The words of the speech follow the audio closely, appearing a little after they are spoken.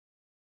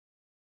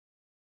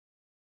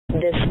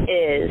This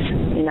is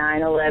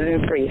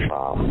 9/11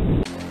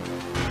 Freefall.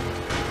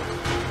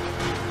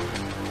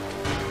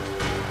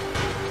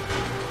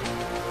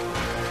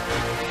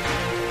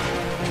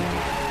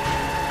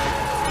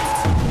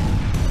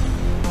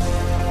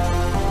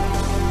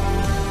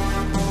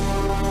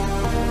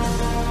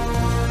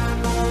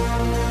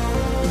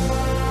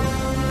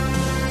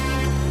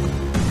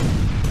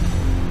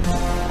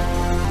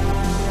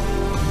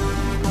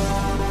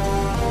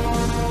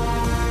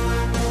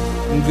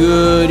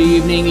 Good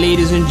evening,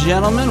 ladies and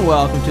gentlemen.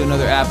 Welcome to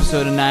another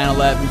episode of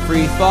 9/11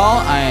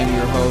 Freefall. I am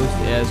your host,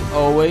 as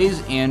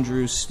always,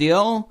 Andrew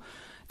Steele.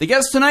 The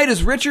guest tonight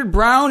is Richard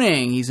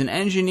Browning. He's an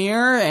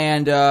engineer,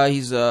 and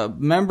he's a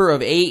member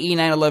of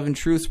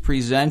AE911Truth's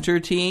presenter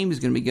team. He's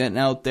going to be getting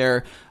out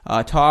there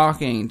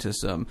talking to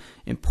some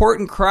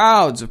important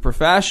crowds of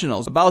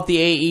professionals about the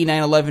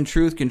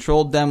AE911Truth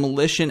controlled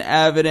demolition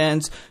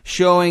evidence,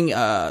 showing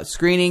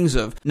screenings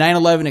of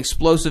 9/11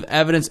 explosive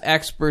evidence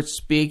experts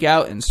speak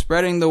out and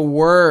spreading the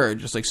word,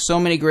 just like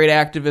so many great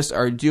activists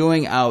are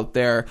doing out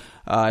there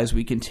as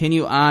we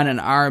continue on in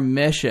our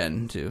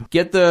mission to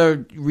get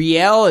the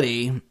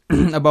reality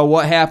about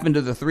what happened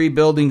to the three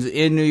buildings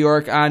in New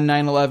York on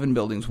 9/11,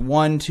 buildings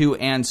 1, 2,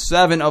 and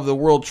 7 of the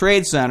World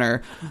Trade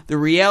Center, the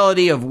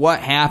reality of what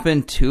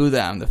happened to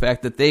them, the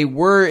fact that they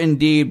were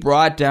indeed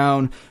brought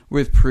down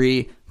with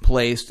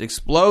pre-placed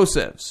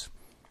explosives.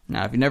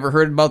 Now, if you've never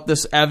heard about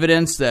this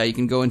evidence, you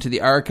can go into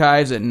the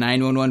archives at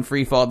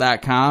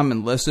 911freefall.com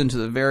and listen to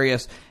the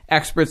various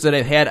experts that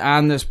I've had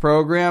on this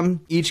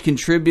program, each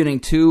contributing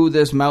to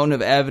this mountain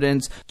of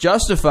evidence,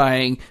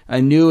 justifying a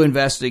new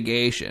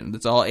investigation.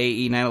 That's all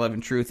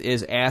AE911Truth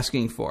is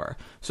asking for.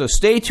 So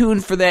stay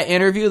tuned for that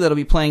interview. That'll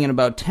be playing in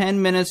about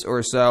 10 minutes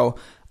or so.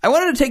 I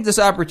wanted to take this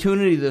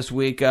opportunity this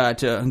week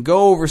to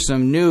go over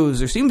some news.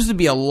 There seems to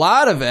be a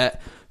lot of it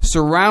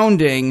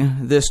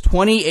surrounding this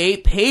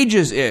 28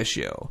 pages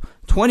issue.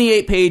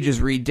 28 pages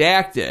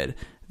redacted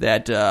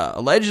that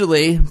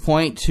allegedly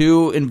point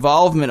to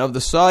involvement of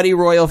the Saudi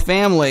royal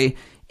family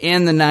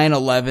in the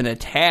 9/11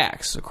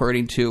 attacks,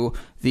 according to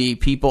the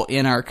people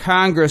in our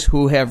Congress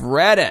who have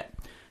read it.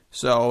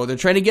 So they're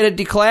trying to get it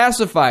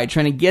declassified,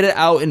 trying to get it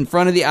out in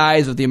front of the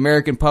eyes of the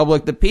American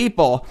public, the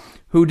people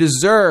who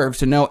deserve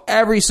to know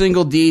every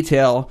single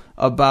detail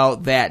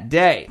about that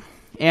day.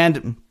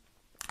 And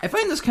I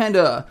find this kind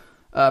of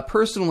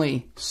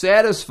personally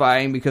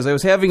satisfying because I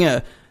was having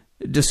a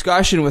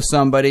discussion with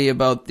somebody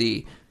about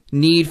the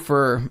need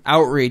for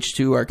outreach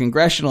to our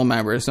congressional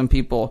members. Some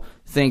people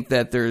think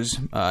that there's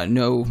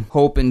no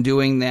hope in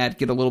doing that,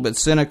 get a little bit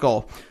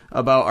cynical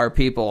about our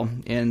people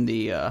in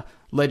the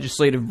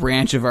legislative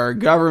branch of our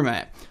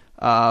government.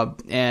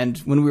 And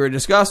when we were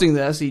discussing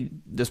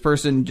this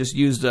person just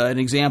used an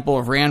example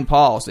of Rand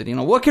Paul. Said,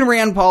 what can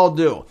Rand Paul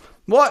do?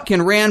 What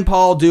can Rand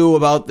Paul do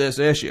about this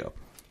issue?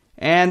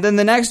 And then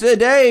the next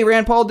day,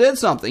 Rand Paul did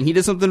something. He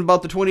did something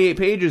about the 28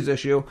 pages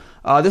issue.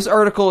 This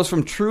article is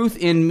from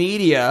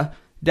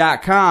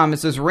truthinmedia.com. It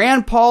says,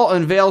 Rand Paul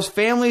unveils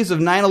families of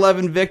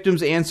 9/11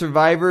 victims and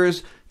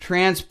survivors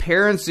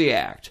Transparency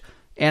Act.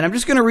 And I'm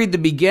just going to read the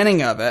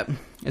beginning of it.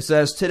 It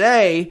says,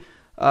 today,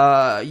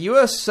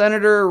 U.S.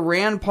 Senator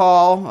Rand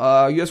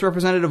Paul, U.S.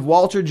 Representative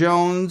Walter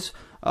Jones,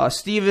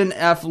 Stephen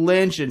F.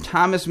 Lynch, and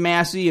Thomas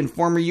Massey, and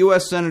former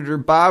U.S. Senator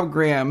Bob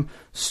Graham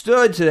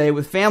stood today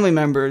with family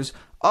members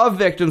of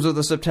victims of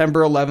the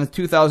September 11,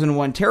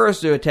 2001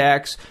 terrorist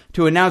attacks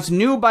to announce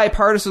new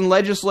bipartisan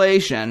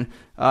legislation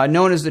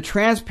known as the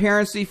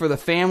Transparency for the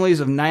Families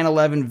of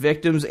 9/11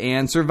 Victims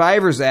and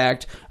Survivors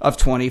Act of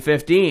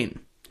 2015.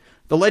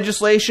 The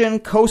legislation,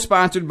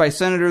 co-sponsored by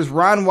Senators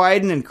Ron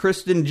Wyden and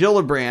Kristen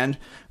Gillibrand,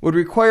 would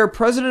require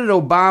President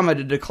Obama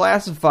to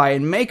declassify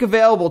and make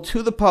available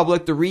to the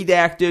public the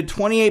redacted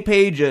 28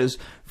 pages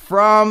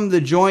from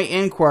the joint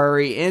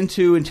inquiry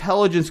into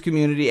intelligence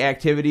community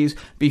activities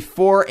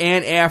before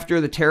and after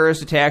the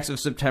terrorist attacks of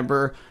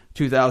September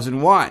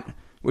 2001,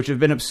 which have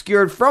been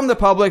obscured from the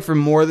public for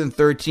more than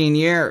 13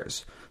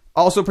 years.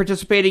 Also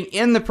participating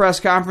in the press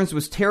conference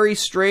was Terry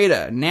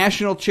Strada,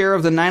 National Chair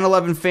of the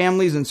 9/11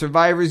 Families and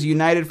Survivors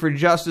United for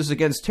Justice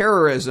Against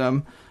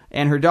Terrorism,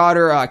 and her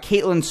daughter,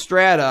 Caitlin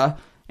Strada,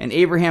 and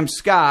Abraham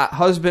Scott,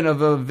 husband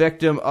of a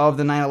victim of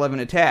the 9/11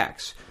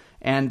 attacks.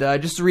 And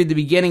just to read the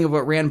beginning of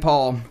what Rand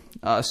Paul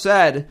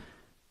said,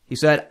 he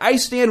said, I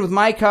stand with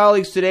my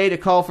colleagues today to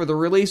call for the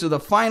release of the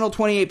final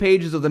 28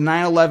 pages of the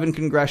 9/11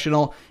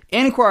 congressional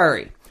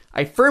inquiry.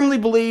 I firmly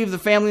believe the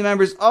family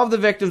members of the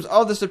victims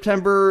of the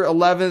September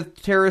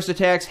 11th terrorist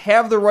attacks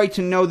have the right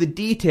to know the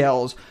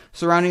details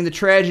surrounding the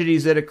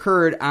tragedies that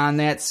occurred on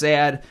that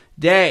sad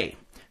day.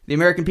 The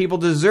American people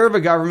deserve a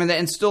government that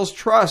instills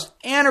trust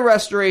and a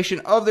restoration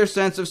of their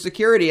sense of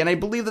security, and I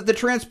believe that the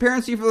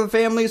Transparency for the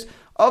Families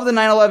of the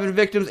 9/11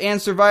 Victims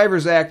and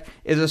Survivors Act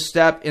is a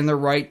step in the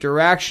right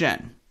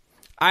direction.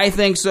 I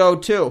think so,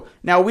 too.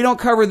 Now, we don't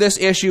cover this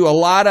issue a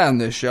lot on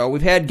this show.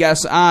 We've had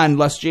guests on.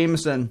 Les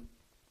Jameson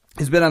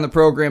has been on the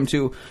program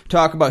to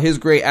talk about his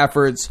great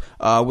efforts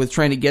with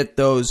trying to get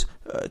those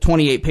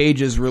 28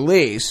 pages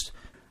released.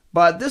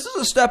 But this is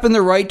a step in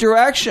the right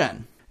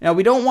direction. Now,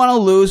 we don't want to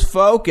lose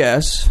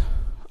focus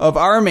of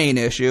our main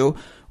issue,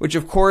 which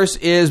of course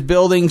is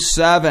Building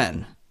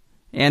 7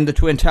 and the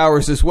Twin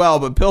Towers as well,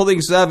 but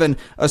Building 7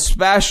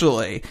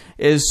 especially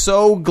is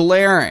so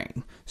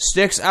glaring,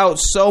 sticks out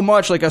so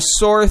much like a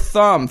sore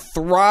thumb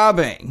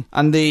throbbing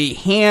on the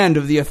hand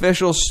of the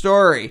official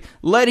story,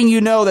 letting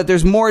you know that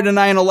there's more to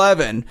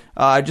 9/11,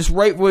 just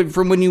right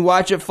from when you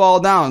watch it fall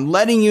down,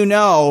 letting you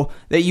know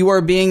that you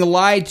are being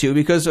lied to,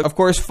 because of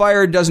course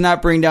fire does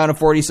not bring down a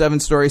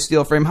 47-story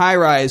steel frame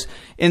high-rise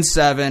in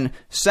 7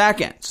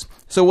 seconds.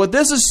 So what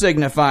this is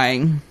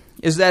signifying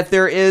is that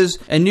there is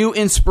a new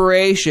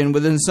inspiration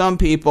within some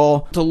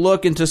people to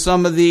look into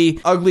some of the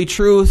ugly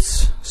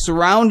truths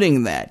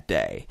surrounding that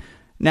day.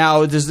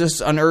 Now, does this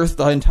unearth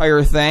the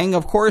entire thing?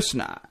 Of course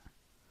not.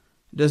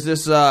 Does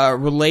this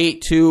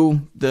relate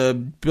to the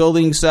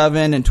Building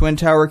 7 and Twin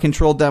Tower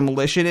controlled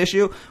demolition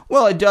issue?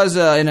 Well, it does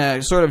in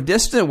a sort of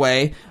distant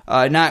way,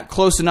 not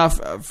close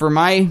enough for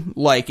my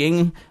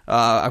liking.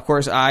 Of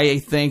course, I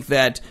think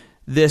that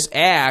this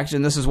act,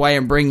 and this is why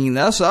I'm bringing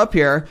this up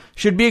here,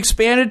 should be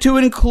expanded to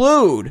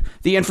include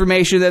the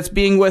information that's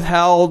being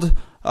withheld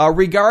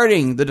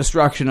regarding the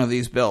destruction of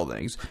these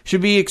buildings.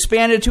 Should be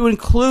expanded to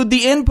include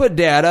the input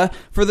data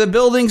for the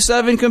Building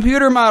 7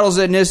 computer models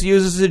that NIST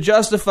uses to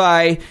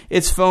justify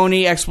its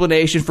phony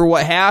explanation for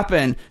what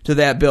happened to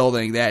that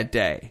building that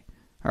day.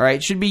 All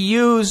right, should be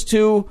used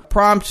to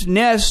prompt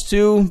NIST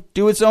to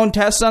do its own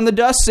tests on the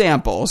dust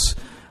samples,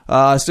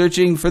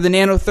 searching for the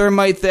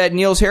nanothermite that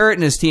Niels Harrit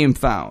and his team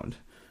found.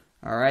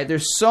 All right,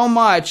 there's so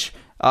much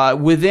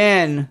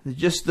within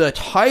just the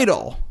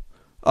title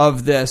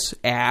of this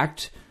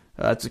act.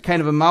 It's a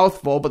kind of a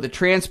mouthful, but the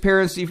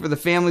Transparency for the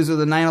Families of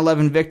the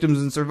 9/11 Victims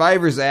and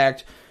Survivors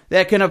Act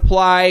that can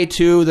apply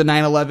to the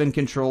 9/11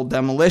 controlled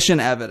demolition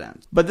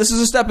evidence. But this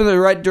is a step in the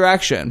right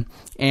direction.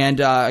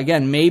 And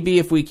again, maybe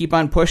if we keep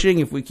on pushing,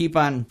 if we keep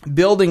on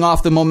building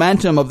off the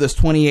momentum of this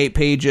 28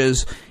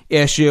 pages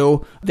issue,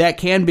 that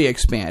can be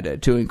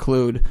expanded to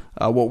include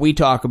what we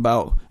talk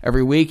about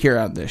every week here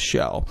on this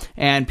show.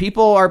 And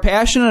people are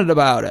passionate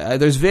about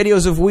it. There's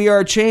videos of We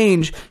Are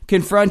Change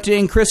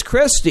confronting Chris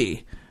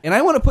Christie. And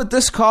I want to put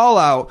this call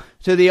out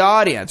to the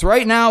audience.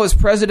 Right now is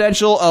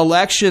presidential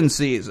election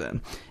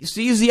season.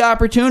 Seize the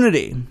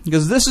opportunity,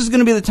 because this is going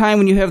to be the time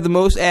when you have the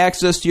most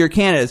access to your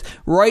candidates.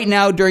 Right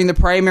now during the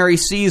primary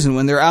season,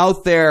 when they're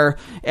out there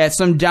at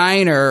some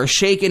diner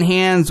shaking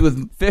hands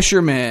with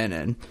fishermen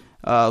and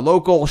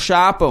local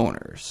shop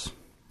owners.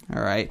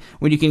 All right,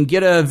 when you can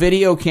get a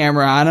video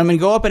camera on them and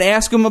go up and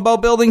ask them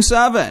about Building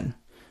 7.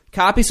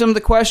 Copy some of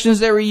the questions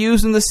that were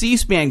used in the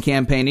C-SPAN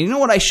campaign. And you know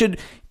what? I should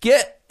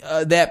get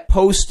that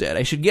posted.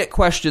 I should get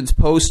questions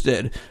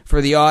posted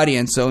for the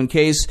audience, so in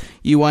case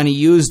you want to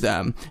use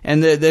them.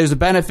 And there's a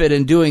benefit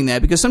in doing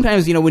that, because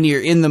sometimes, you know, when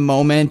you're in the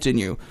moment and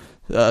you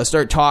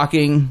start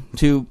talking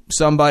to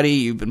somebody,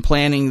 you've been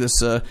planning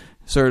this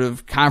sort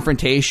of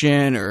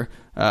confrontation or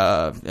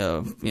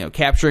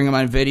capturing them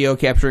on video,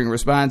 capturing a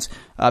response.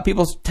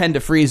 People tend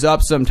to freeze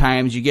up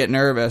sometimes. You get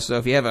nervous. So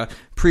if you have a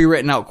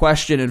pre-written out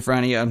question in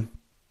front of you,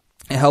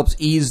 it helps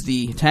ease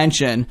the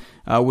tension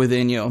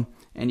within you.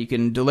 And you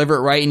can deliver it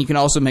right, and you can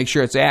also make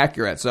sure it's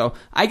accurate. So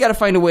I got to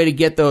find a way to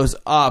get those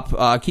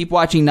up. Keep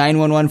watching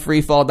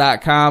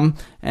 911freefall.com,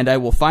 and I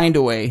will find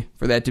a way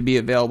for that to be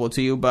available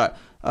to you. But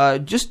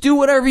just do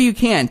whatever you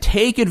can.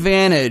 Take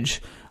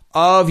advantage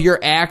of your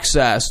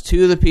access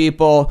to the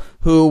people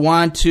who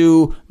want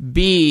to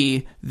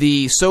be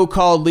the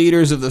so-called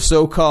leaders of the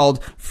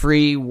so-called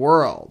free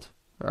world.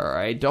 All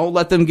right? Don't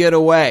let them get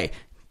away.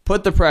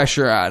 Put the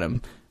pressure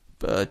on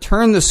them.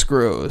 Turn the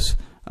screws.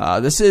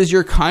 This is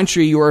your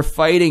country you are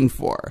fighting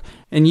for.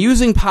 And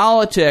using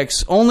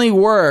politics only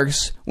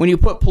works when you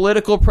put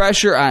political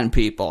pressure on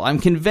people. I'm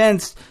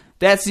convinced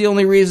that's the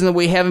only reason that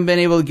we haven't been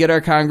able to get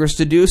our Congress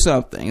to do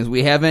something, is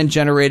we haven't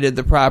generated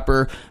the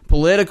proper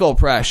political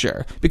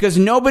pressure. Because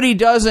nobody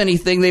does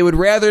anything they would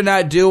rather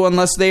not do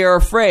unless they are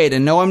afraid.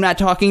 And no, I'm not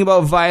talking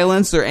about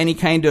violence or any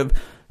kind of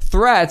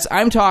threats.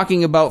 I'm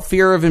talking about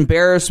fear of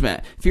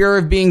embarrassment, fear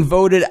of being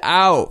voted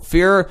out,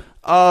 fear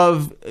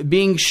of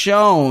being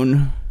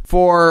shown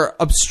for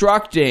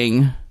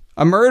obstructing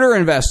a murder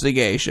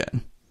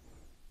investigation.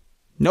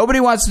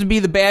 Nobody wants to be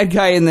the bad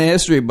guy in the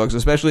history books,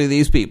 especially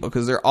these people,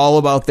 because they're all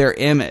about their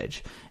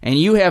image. And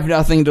you have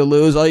nothing to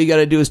lose. All you got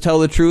to do is tell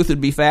the truth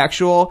and be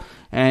factual,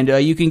 and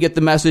you can get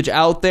the message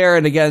out there.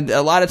 And again,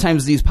 a lot of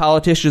times these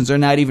politicians are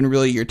not even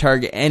really your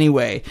target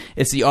anyway.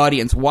 It's the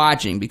audience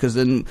watching, because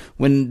then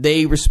when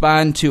they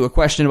respond to a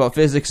question about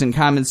physics and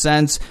common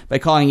sense by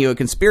calling you a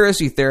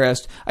conspiracy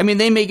theorist, I mean,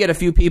 they may get a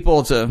few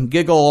people to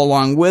giggle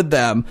along with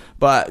them,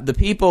 but the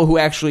people who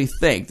actually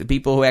think, the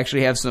people who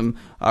actually have some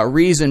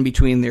reason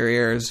between their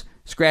ears,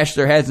 scratch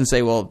their heads and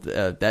say, well,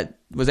 that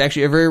was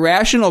actually a very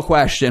rational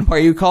question. Why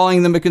are you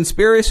calling them a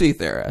conspiracy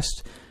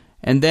theorist?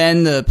 And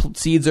then the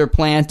seeds are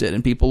planted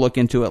and people look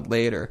into it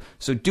later.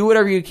 So do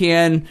whatever you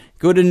can.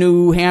 Go to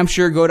New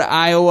Hampshire, go to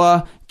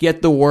Iowa,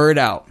 get the word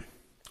out.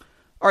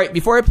 All right,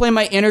 before I play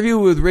my interview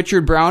with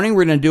Richard Browning,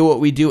 we're going to do what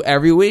we do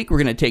every week. We're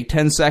going to take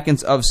 10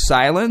 seconds of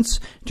silence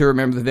to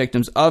remember the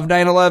victims of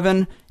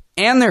 9/11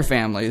 and their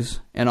families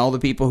and all the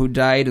people who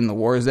died in the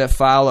wars that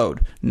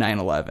followed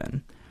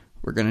 9/11.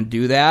 We're going to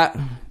do that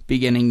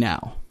beginning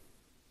now.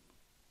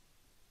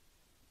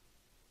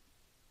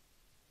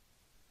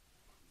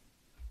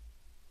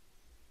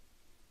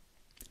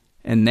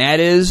 And that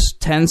is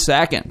 10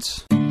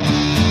 seconds.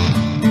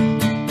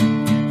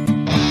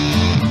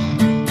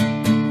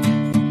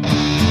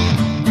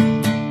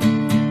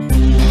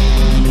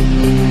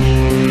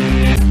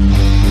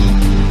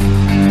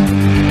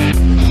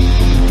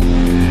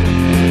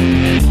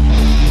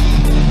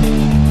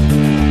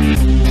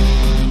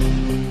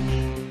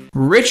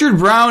 Richard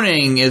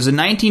Browning is a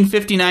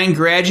 1959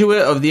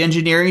 graduate of the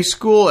engineering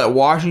school at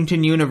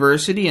Washington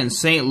University in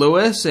St.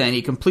 Louis, and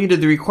he completed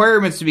the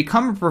requirements to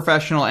become a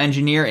professional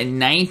engineer in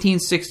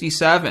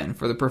 1967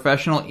 for the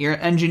professional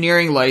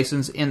engineering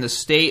license in the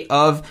state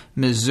of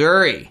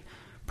Missouri.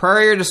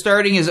 Prior to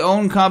starting his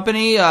own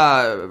company,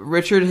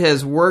 Richard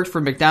has worked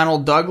for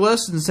McDonnell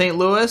Douglas in St.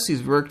 Louis.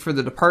 He's worked for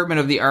the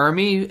Department of the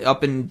Army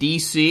up in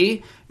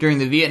D.C. during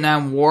the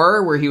Vietnam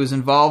War, where he was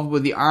involved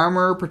with the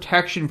Armor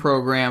Protection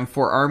Program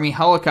for Army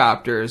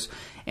helicopters.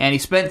 And he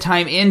spent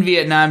time in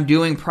Vietnam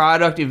doing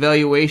product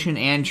evaluation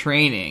and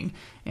training.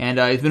 And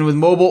he's been with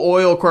Mobil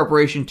Oil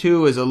Corporation,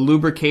 too, as a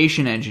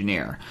lubrication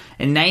engineer.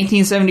 In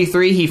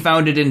 1973, he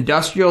founded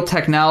Industrial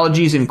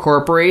Technologies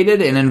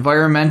Incorporated, an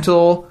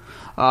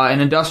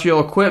industrial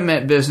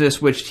equipment business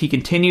which he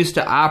continues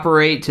to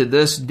operate to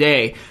this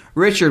day.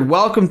 Richard,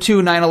 welcome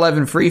to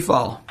 9/11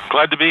 Freefall.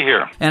 Glad to be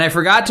here. And I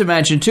forgot to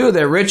mention, too,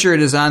 that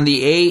Richard is on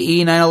the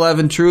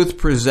AE911Truth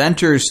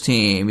presenters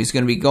team. He's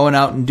going to be going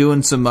out and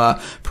doing some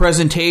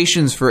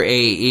presentations for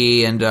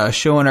AE and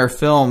showing our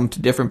film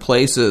to different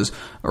places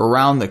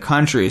around the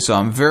country. So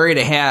I'm very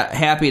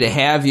happy to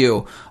have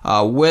you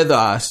with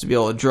us to be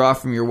able to draw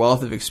from your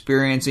wealth of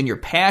experience and your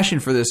passion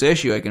for this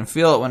issue. I can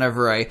feel it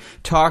whenever I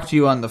talk to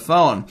you on the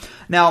phone.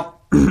 Now,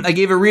 I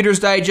gave a Reader's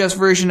Digest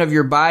version of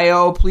your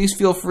bio. Please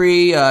feel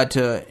free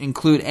to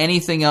include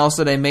anything else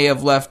that I may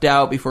have left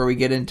out before we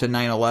get into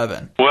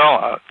 9/11.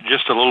 Well,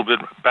 just a little bit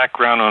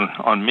about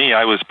on me.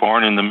 I was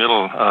born in the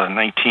middle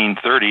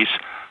 1930s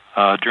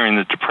during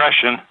the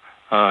Depression.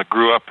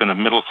 Grew up in a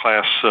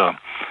middle-class,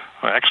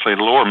 actually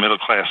lower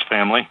middle-class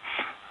family.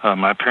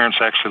 My parents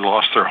actually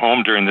lost their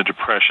home during the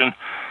Depression,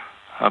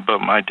 but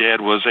my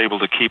dad was able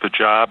to keep a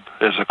job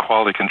as a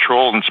quality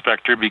control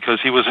inspector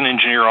because he was an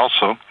engineer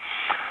also.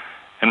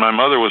 And my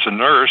mother was a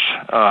nurse,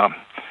 and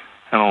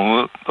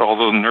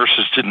although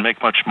nurses didn't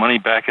make much money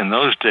back in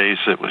those days,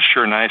 it was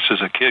sure nice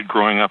as a kid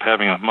growing up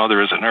having a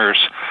mother as a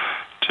nurse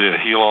to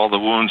heal all the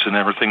wounds and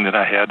everything that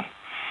I had.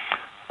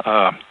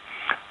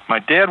 My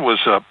dad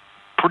was a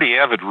pretty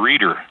avid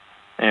reader,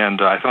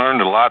 and I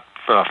learned a lot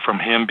from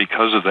him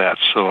because of that.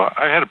 So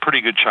I had a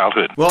pretty good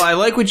childhood. Well, I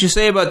like what you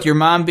say about your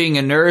mom being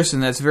a nurse,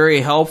 and that's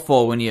very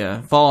helpful when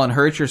you fall and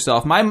hurt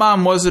yourself. My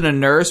mom wasn't a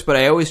nurse, but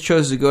I always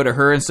chose to go to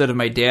her instead of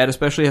my dad,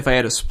 especially if I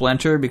had a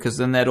splinter, because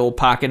then that old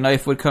pocket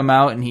knife would come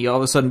out, and he all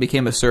of a sudden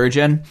became a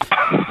surgeon.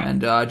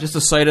 And just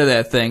the sight of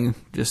that thing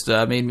just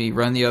made me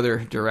run the other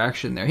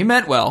direction there. He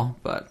meant well,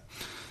 but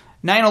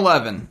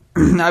 9/11.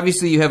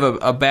 Obviously, you have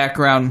a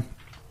background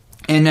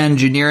in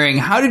engineering.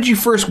 How did you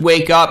first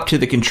wake up to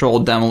the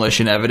controlled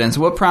demolition evidence?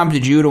 What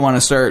prompted you to want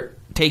to start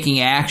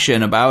taking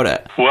action about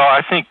it? Well,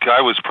 I think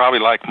I was probably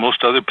like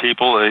most other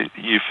people.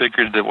 You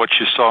figured that what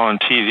you saw on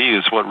TV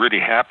is what really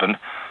happened.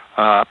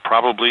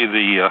 Probably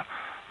the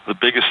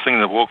biggest thing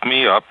that woke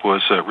me up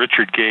was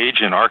Richard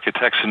Gage and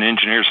Architects and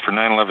Engineers for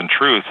 9/11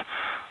 Truth.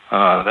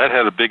 That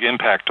had a big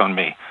impact on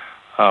me.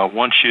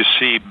 Once you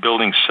see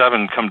Building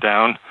 7 come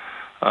down,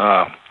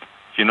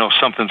 you know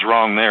something's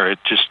wrong there. It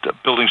just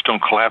buildings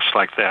don't collapse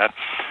like that.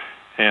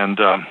 And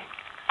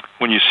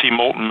when you see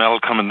molten metal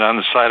coming down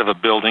the side of a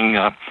building,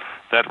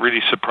 that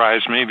really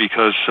surprised me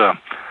because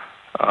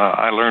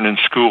I learned in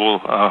school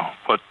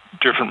what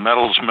different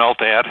metals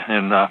melt at,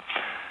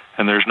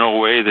 and there's no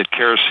way that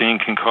kerosene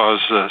can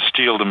cause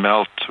steel to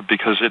melt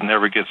because it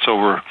never gets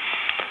over,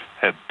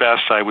 at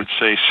best, I would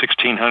say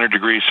 1,600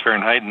 degrees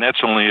Fahrenheit, and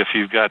that's only if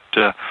you've got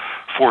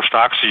forced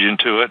oxygen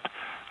to it,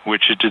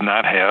 which it did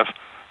not have.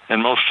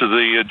 And most of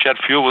the jet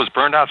fuel was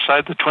burned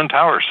outside the Twin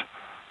Towers.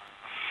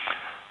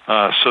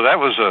 So that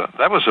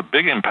was a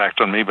big impact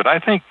on me. But I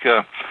think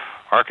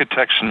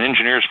Architects and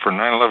Engineers for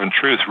 9/11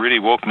 Truth really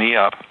woke me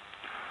up.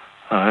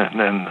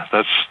 And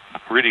that's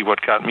really what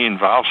got me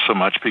involved so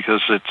much,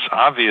 because it's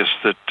obvious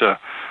that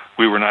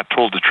we were not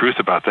told the truth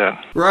about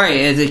that. Right,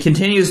 and it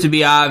continues to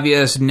be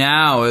obvious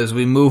now as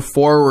we move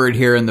forward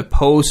here in the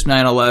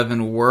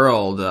post-9/11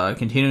 world,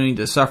 continuing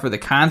to suffer the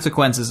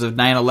consequences of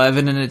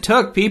 9/11, and it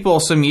took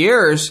people some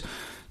years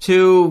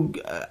to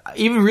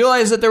even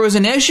realize that there was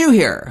an issue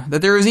here,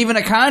 that there was even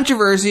a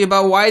controversy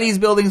about why these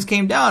buildings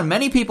came down.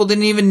 Many people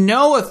didn't even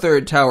know a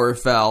third tower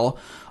fell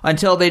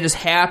until they just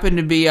happened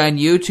to be on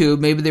YouTube.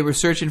 Maybe they were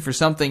searching for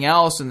something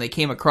else and they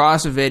came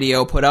across a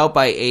video put out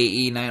by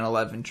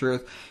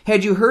AE911Truth.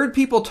 Had you heard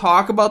people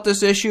talk about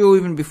this issue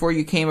even before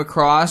you came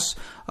across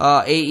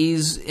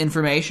AE's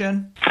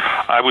information?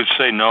 I would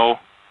say no.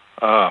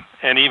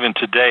 And even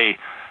today,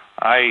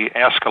 I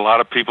ask a lot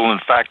of people. In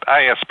fact,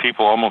 I ask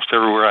people almost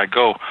everywhere I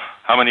go,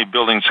 how many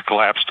buildings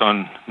collapsed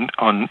in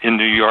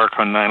New York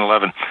on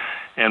 9/11,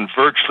 and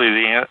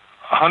virtually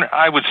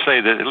I would say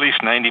that at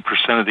least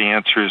 90% of the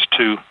answer is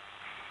 2.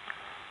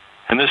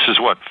 And this is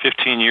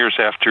 15 years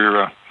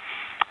after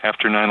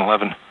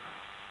 9/11.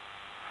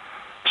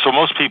 So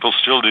most people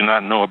still do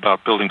not know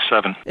about Building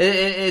 7.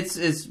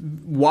 It's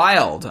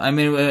wild. I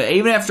mean,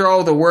 even after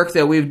all the work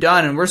that we've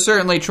done, and we're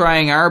certainly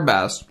trying our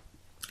best.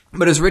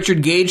 But as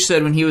Richard Gage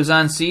said when he was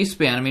on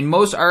C-SPAN, I mean,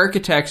 most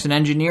architects and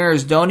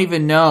engineers don't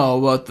even know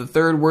about the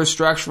third worst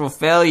structural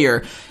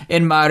failure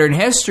in modern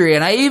history.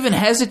 And I even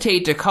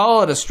hesitate to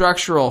call it a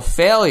structural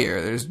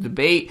failure. There's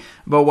debate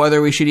about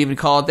whether we should even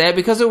call it that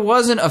because it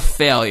wasn't a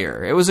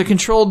failure. It was a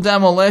controlled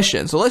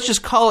demolition. So let's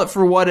just call it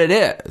for what it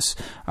is.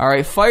 All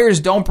right, fires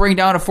don't bring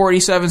down a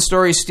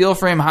 47-story steel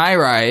frame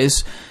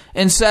high-rise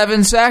in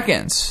 7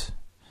 seconds.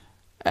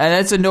 And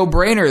that's a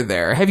no-brainer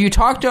there. Have you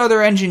talked to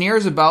other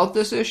engineers about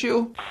this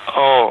issue?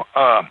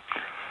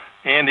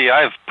 Andy,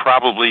 I've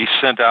probably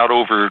sent out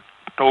over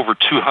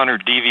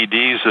 200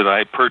 DVDs that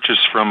I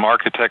purchased from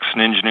architects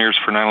and engineers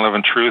for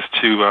 9/11Truth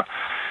to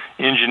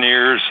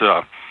engineers,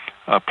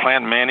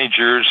 plant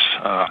managers,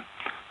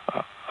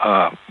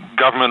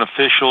 government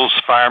officials,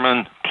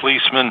 firemen,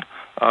 policemen.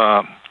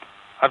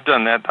 I've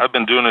done that. I've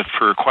been doing it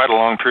for quite a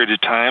long period of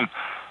time.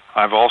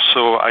 I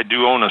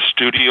do own a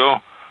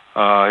studio.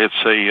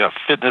 It's a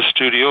fitness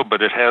studio,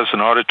 but it has an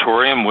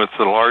auditorium with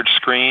a large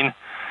screen,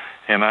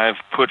 and I've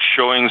put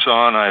showings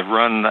on. I've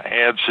run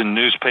ads in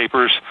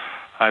newspapers.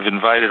 I've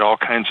invited all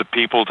kinds of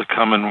people to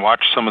come and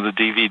watch some of the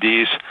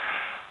DVDs.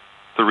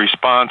 The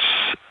response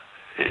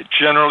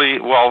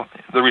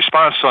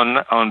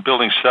on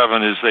Building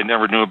 7 is they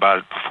never knew about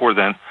it before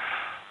then.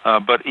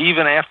 But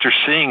even after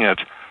seeing it,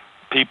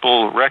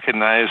 people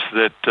recognize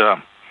that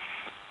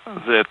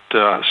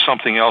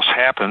something else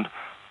happened,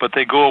 but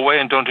they go away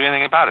and don't do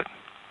anything about it,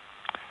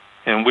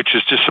 and which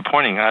is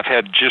disappointing. I've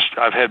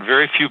had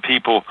very few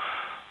people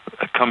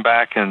come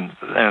back and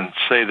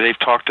say they've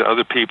talked to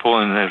other people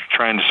and they're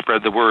trying to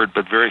spread the word,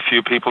 but very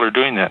few people are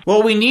doing that.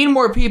 Well, we need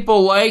more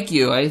people like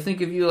you. I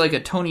think of you like a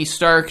Tony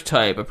Stark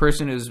type, a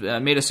person who's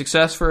made a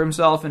success for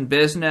himself in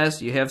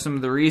business. You have some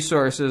of the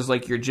resources,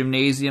 like your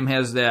gymnasium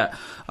has that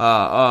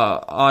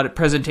audit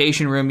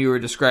presentation room you were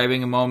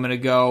describing a moment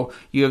ago.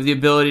 You have the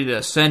ability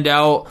to send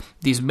out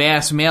these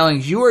mass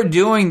mailings. You are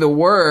doing the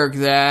work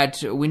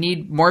that we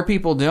need more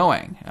people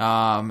doing.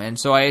 And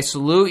so I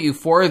salute you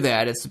for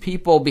that. It's the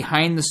people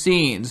behind the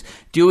scenes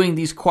doing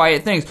these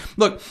quiet things.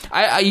 Look,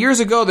 years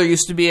ago there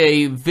used to be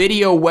a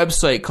video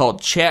website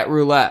called Chat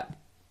Roulette.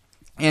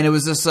 And it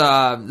was this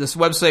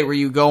website where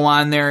you go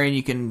on there and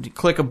you can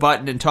click a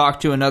button and talk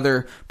to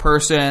another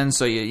person.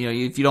 So you know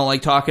if you don't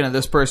like talking to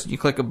this person, you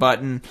click a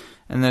button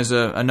and there's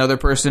another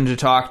person to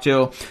talk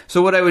to.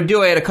 So what I would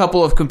do, I had a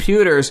couple of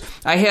computers.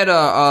 I had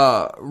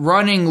a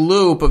running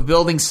loop of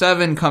Building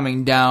 7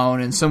 coming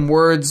down and some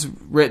words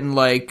written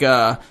like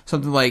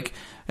something like,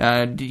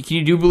 can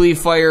you believe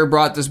fire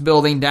brought this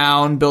building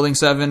down? Building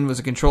 7 was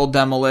a controlled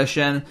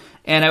demolition.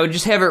 And I would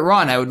just have it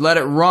run. I would let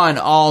it run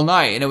all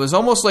night. And it was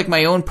almost like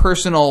my own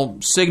personal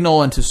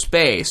signal into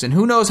space. And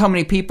who knows how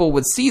many people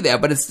would see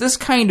that. But it's this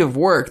kind of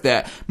work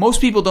that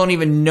most people don't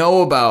even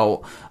know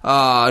about,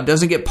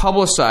 doesn't get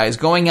publicized,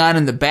 going on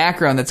in the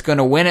background that's going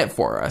to win it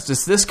for us.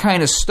 It's this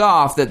kind of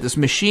stuff that this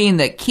machine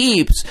that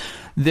keeps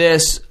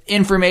this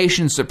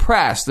information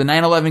suppressed, the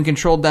 9/11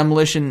 controlled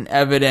demolition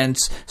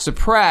evidence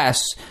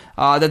suppressed,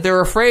 that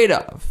they're afraid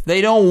of.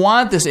 They don't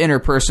want this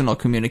interpersonal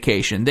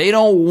communication. They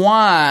don't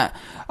want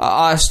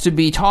us to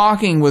be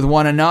talking with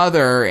one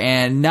another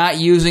and not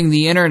using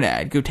the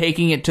internet,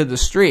 taking it to the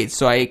streets.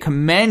 So I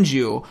commend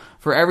you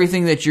for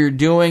everything that you're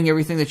doing,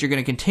 everything that you're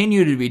going to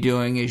continue to be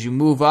doing as you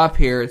move up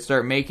here and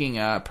start making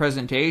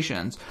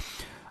presentations.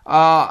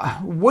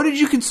 What did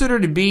you consider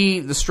to be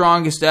the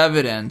strongest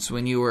evidence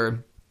when you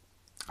were...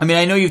 I mean,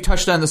 I know you've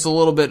touched on this a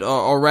little bit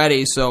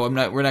already, so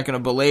we're not going to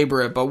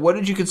belabor it, but what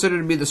did you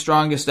consider to be the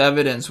strongest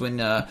evidence when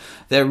that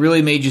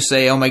really made you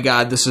say, oh my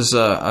God, this is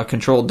a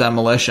controlled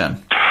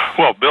demolition?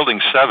 Well, Building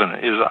 7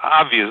 is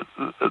obvious.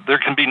 There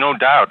can be no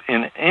doubt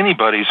in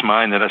anybody's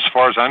mind that, as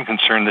far as I'm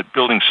concerned, that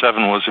Building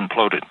 7 was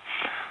imploded.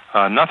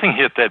 Nothing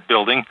hit that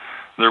building.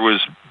 There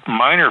was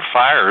minor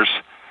fires,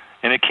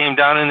 and it came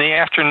down in the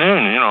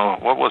afternoon. You know,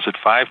 what was it,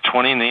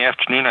 5:20 in the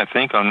afternoon, I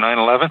think, on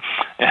 9/11?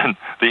 And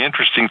the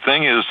interesting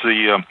thing is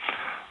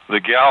the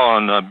gal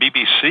on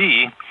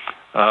BBC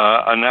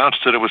announced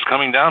that it was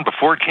coming down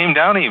before it came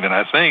down even,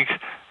 I think.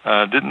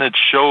 Didn't it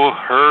show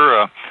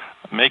her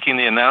making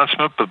the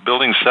announcement, but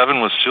Building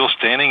 7 was still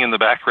standing in the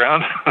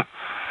background?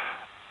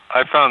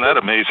 I found that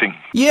amazing.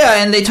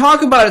 Yeah, and they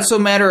talk about it so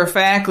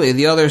matter-of-factly,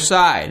 the other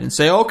side, and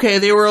say, okay,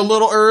 they were a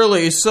little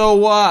early, so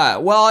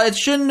what? Well, it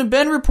shouldn't have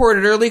been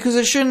reported early because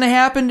it shouldn't have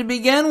happened to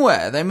begin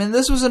with. I mean,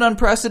 this was an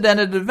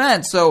unprecedented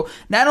event, so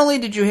not only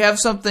did you have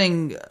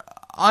something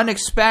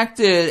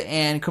unexpected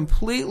and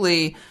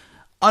completely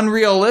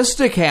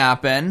unrealistic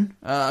happen,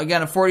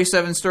 again, a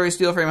 47-story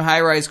steel frame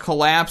high-rise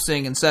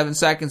collapsing in 7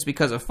 seconds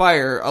because of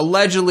fire,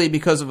 allegedly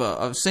because of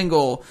a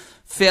single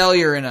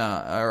failure in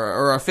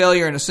a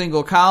failure in a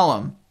single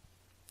column,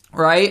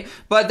 right?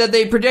 But that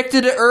they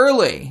predicted it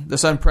early,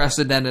 this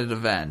unprecedented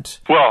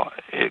event. Well,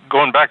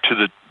 going back to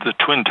the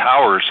Twin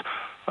Towers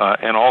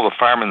and all the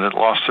firemen that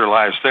lost their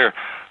lives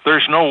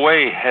there's no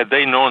way, had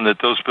they known that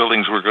those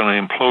buildings were going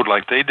to implode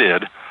like they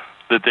did,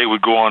 that they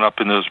would go on up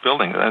in those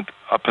buildings,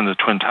 up in the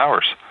Twin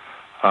Towers.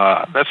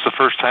 That's the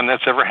first time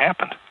that's ever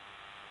happened.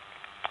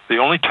 The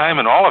only time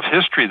in all of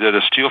history that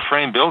a steel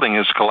frame building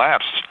has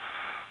collapsed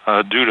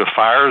due to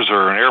fires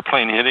or an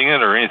airplane hitting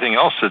it or anything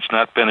else that's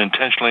not been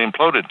intentionally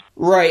imploded.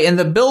 Right, and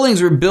the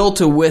buildings were built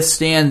to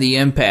withstand the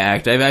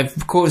impact. I've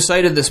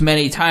cited this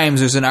many times.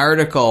 There's an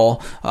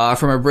article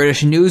from a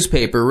British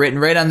newspaper written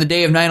right on the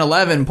day of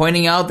 9/11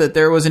 pointing out that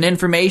there was an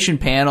information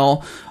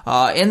panel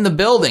in the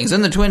buildings,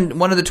 in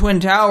one of the Twin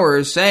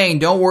Towers, saying,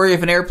 don't worry,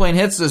 if an airplane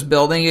hits this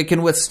building, it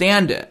can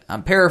withstand it.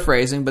 I'm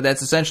paraphrasing, but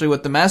that's essentially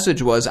what the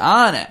message was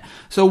on it.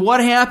 So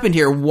what happened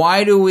here?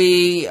 Why do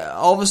we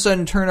all of a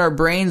sudden turn our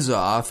brains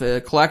off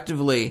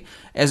collectively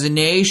as a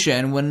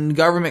nation when the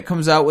government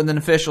comes out with an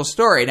official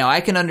story? Now,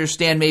 I can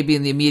understand maybe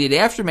in the immediate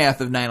aftermath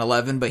of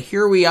 9/11, but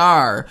here we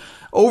are,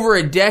 over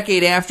a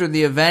decade after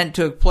the event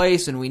took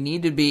place, and we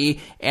need to be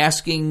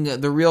asking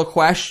the real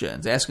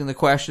questions, asking the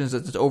questions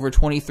that the over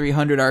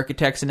 2,300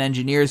 architects and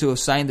engineers who have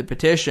signed the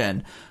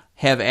petition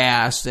have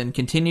asked and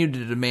continue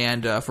to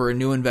demand for a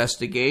new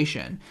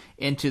investigation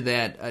into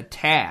that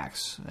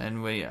attacks.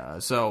 And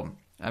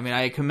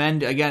I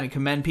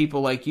commend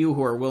people like you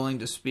who are willing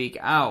to speak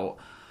out.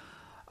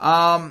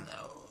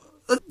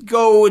 Let's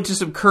go into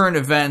some current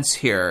events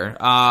here.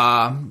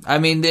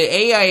 The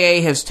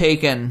AIA has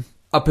taken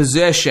a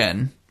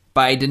position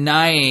by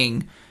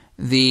denying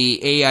the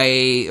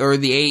AIA or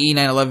the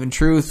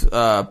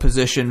AE911Truth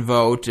position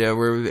vote.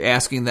 We're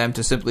asking them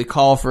to simply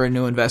call for a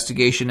new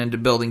investigation into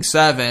Building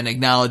 7,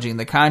 acknowledging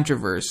the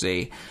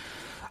controversy.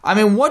 I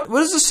mean, what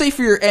does this say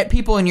for your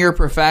people in your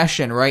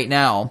profession right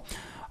now?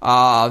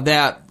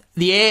 That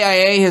the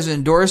AIA has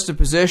endorsed a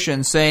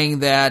position saying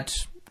that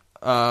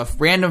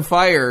random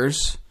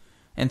fires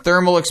and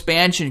thermal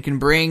expansion can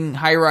bring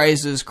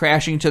high-rises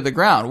crashing to the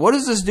ground. What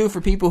does this do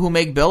for people who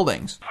make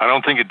buildings? I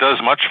don't think it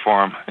does much for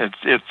them.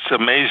 It's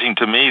amazing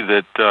to me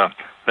that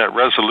that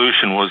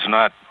resolution was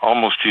not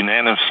almost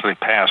unanimously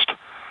passed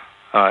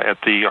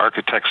at the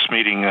architects'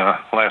 meeting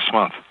last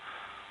month.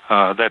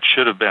 That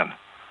should have been.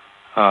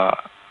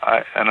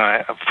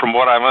 From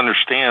what I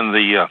understand,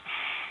 the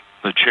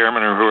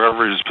chairman or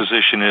whoever his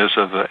position is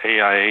of the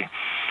AIA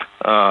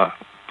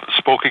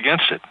spoke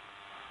against it.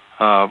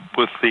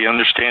 With the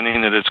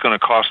understanding that it's going to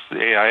cost the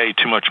AIA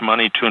too much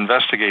money to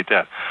investigate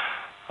that.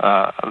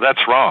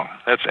 That's wrong.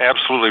 That's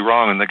absolutely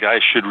wrong, and the guy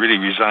should really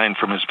resign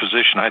from his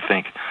position, I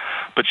think.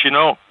 But,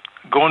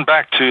 going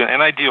back to,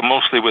 and I deal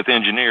mostly with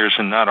engineers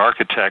and not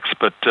architects,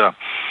 but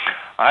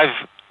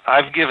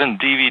I've given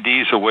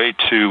DVDs away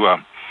to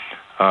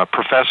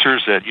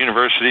professors at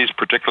universities,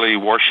 particularly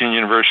Washington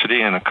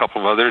University and a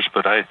couple of others,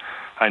 but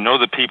I know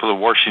the people at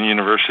Washington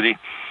University,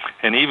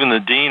 and even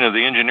the dean of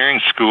the engineering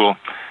school,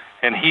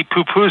 and he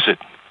poo-poos it.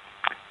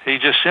 He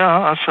just,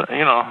 I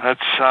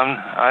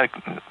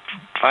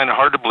find it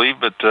hard to believe,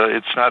 but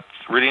it's not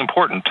really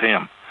important to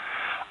him.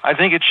 I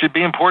think it should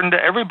be important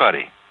to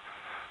everybody.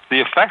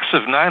 The effects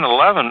of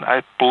 9/11,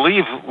 I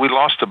believe we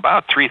lost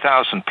about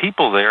 3,000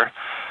 people there.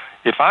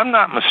 If I'm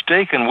not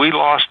mistaken, we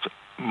lost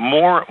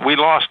more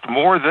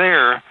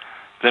there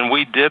than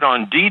we did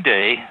on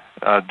D-Day,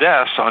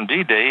 deaths on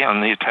D-Day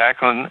on the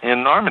attack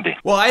in Normandy.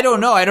 Well, I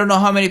don't know. I don't know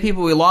how many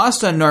people we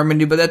lost on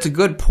Normandy, but that's a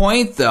good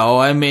point, though.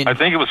 I mean, I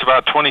think it was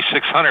about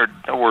 2,600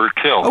 were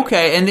killed.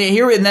 Okay, and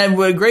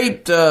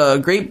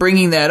great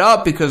bringing that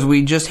up because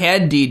we just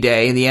had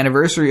D-Day, the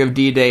anniversary of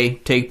D-Day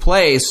take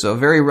place, so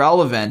very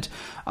relevant.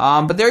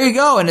 But there you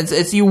go, and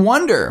it's you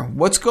wonder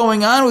what's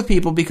going on with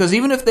people because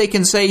even if they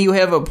can say you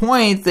have a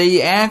point,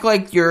 they act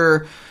like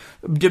you're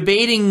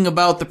debating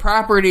about the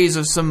properties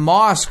of some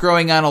moss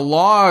growing on a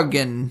log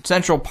in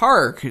Central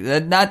Park,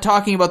 not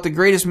talking about the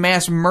greatest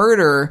mass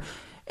murder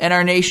in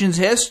our nation's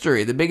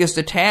history, the biggest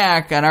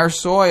attack on our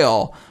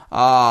soil,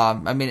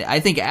 I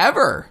think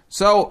ever.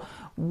 So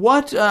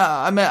what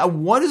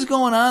is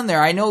going on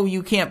there? I know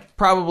you can't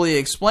probably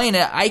explain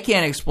it. I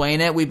can't explain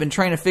it. We've been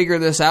trying to figure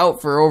this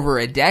out for over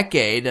a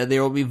decade.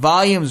 There will be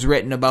volumes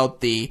written about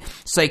the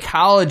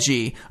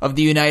psychology of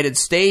the United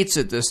States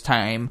at this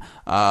time,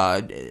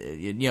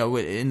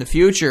 in the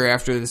future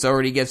after this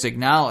already gets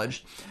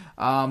acknowledged.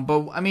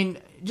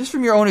 Just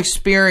from your own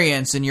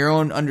experience and your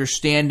own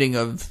understanding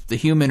of the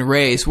human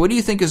race, what do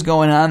you think is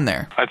going on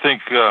there? I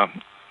think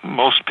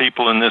most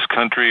people in this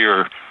country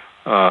are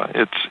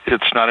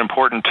It's not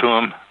important to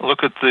them.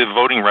 Look at the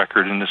voting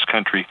record in this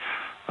country.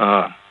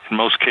 In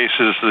most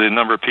cases, the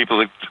number of people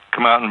that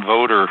come out and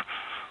vote are,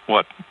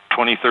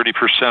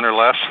 20-30% or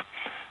less.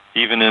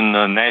 Even in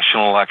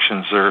national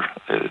elections,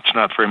 it's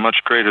not very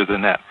much greater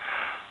than that.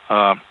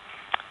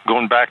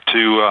 Going back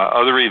to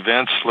other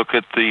events, look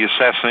at the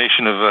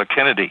assassination of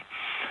Kennedy.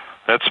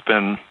 That's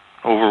been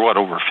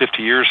over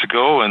 50 years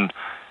ago,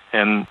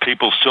 and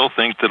people still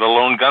think that a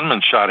lone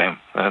gunman shot him.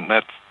 And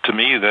that, to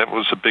me, that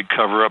was a big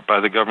cover-up by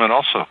the government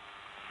also.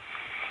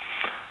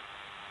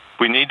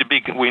 We need to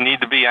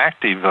be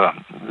active.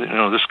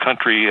 This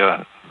country,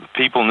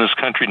 people in this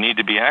country need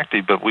to be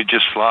active, but we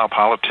just allow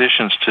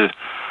politicians to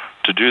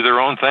do their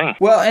own thing.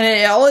 Well,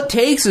 and all it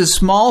takes is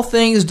small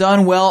things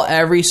done well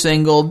every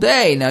single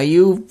day. Now,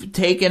 you've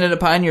taken it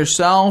upon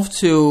yourself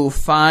to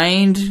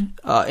find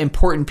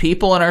important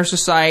people in our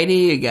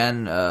society,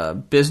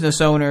 again, business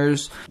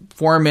owners,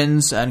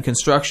 foremen on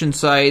construction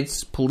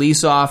sites,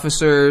 police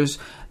officers,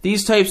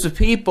 these types of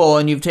people,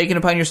 and you've taken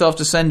upon yourself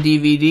to send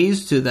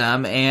DVDs to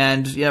them.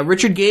 And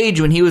Richard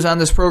Gage, when he was on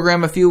this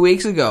program a few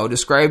weeks ago,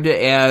 described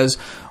it as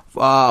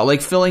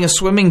like filling a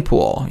swimming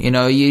pool.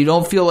 You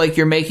don't feel like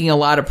you're making a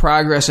lot of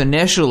progress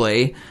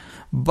initially,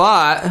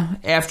 but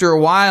after a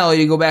while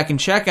you go back and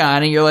check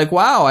on it, you're like,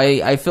 wow,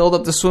 I filled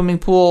up the swimming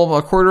pool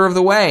a quarter of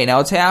the way.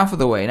 Now it's half of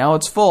the way. Now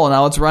it's full.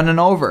 Now it's running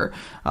over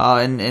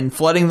and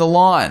flooding the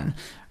lawn.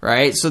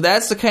 Right? So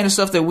that's the kind of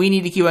stuff that we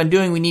need to keep on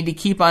doing. We need to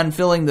keep on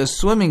filling the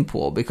swimming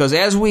pool, because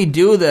as we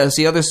do this,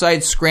 the other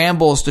side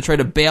scrambles to try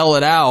to bail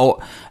it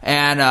out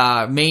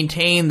and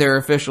maintain their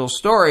official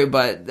story,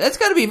 but that's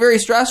got to be very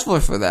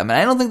stressful for them, and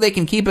I don't think they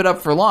can keep it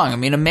up for long. I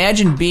mean,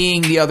 imagine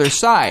being the other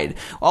side.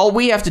 All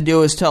we have to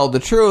do is tell the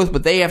truth,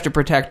 but they have to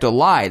protect a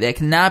lie. That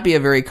cannot be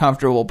a very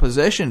comfortable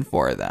position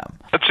for them.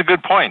 That's a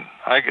good point.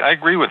 I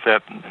agree with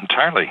that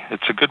entirely.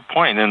 It's a good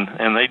point,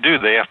 and they do.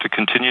 They have to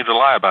continue to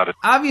lie about it.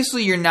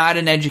 Obviously, you're not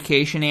an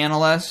education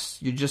analyst.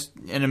 You're just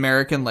an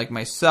American like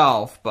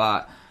myself,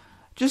 but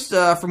just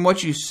from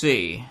what you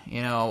see,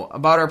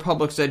 about our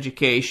public's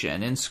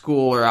education, in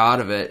school or out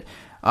of it,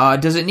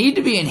 does it need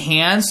to be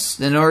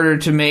enhanced in order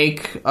to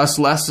make us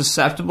less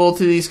susceptible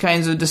to these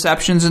kinds of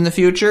deceptions in the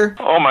future?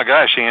 Oh, my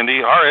gosh,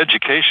 Andy. Our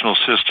educational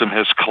system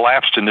has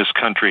collapsed in this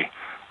country.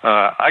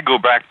 I go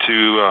back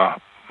to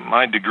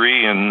my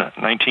degree in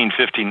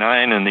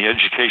 1959 and the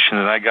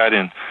education that I got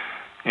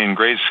in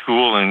grade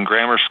school and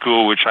grammar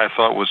school, which I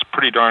thought was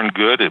pretty darn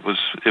good. It was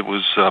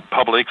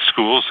public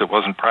schools. It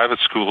wasn't private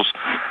schools.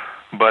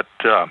 But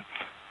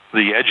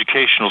the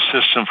educational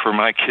system for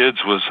my kids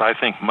was, I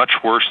think, much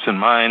worse than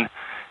mine.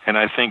 And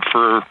I think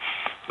for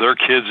their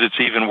kids, it's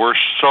even worse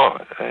so,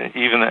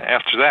 even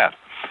after that.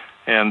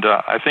 And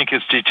I think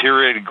it's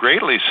deteriorated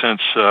greatly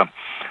since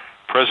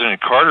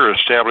President Carter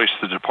established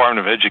the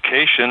Department of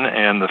Education,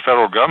 and the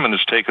federal government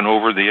has taken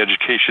over the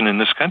education in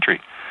this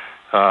country.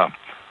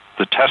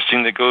 The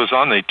testing that goes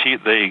on, they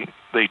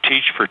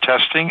teach for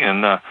testing,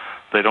 and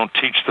they don't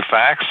teach the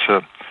facts.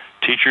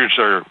 Teachers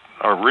are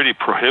really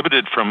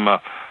prohibited from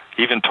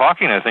even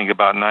talking, I think,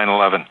 about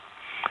 9/11.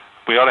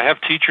 We ought to have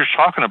teachers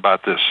talking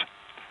about this.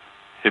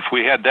 If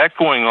we had that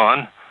going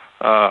on,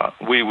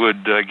 we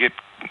would get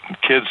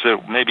kids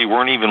that maybe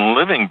weren't even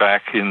living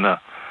back in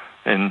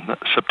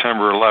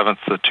September 11th,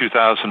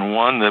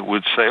 2001, that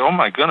would say, oh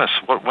my goodness,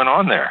 what went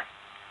on there?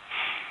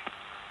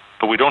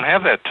 But we don't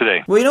have that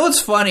today. Well,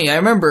 what's funny? I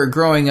remember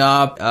growing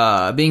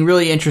up, being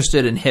really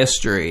interested in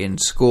history in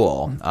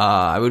school.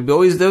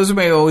 Those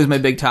were always my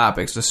big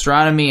topics,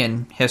 astronomy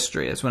and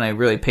history. That's when I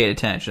really paid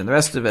attention. The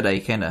rest of it I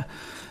kind of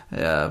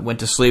went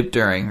to sleep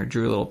during, or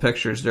drew little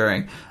pictures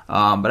during.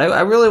 But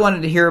I really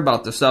wanted to hear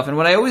about this stuff. And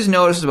what I always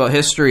noticed about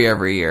history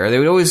every year, they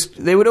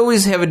would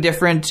always have a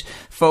different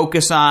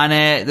focus on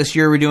it. This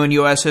year we're doing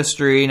U.S.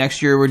 history.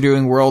 Next year we're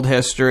doing world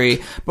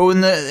history. But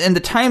in the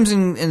times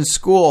in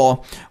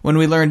school when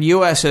we learned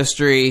U.S.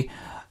 history,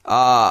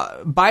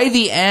 by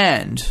the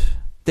end,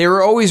 they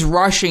were always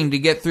rushing to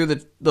get through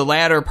the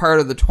latter part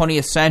of the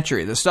 20th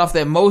century. The stuff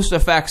that most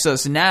affects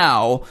us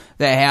now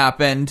that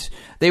happened,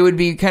 they would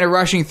be kind of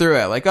rushing through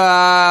it. Like,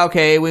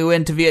 okay, we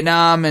went to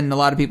Vietnam and a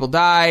lot of people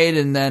died,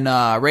 and then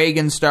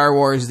Reagan, Star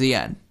Wars, the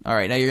end. All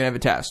right, now you're going to have a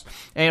test.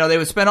 And, they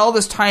would spend all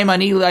this time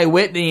on Eli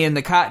Whitney and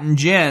the Cotton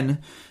Gin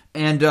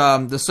and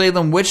the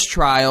Salem witch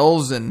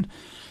trials and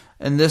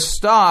this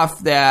stuff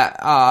that,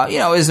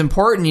 is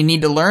important. You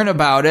need to learn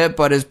about it,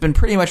 but has been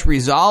pretty much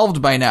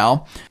resolved by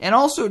now. And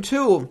also,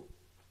 too,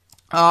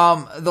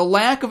 the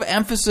lack of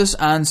emphasis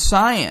on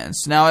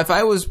science. Now, if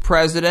I was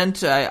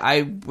president,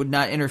 I would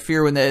not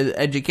interfere with the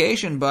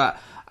education, but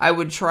I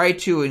would try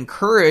to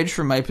encourage,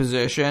 from my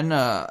position,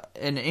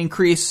 an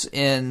increase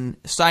in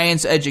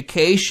science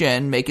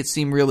education, make it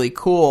seem really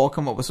cool,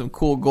 come up with some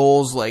cool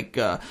goals like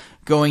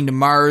going to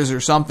Mars or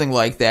something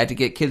like that to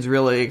get kids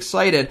really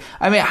excited.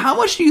 I mean, how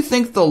much do you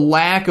think the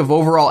lack of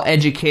overall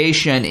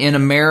education in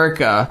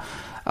America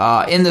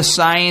in the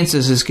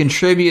sciences has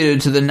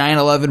contributed to the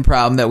 9/11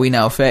 problem that we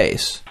now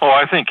face? Oh,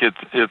 I think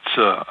it's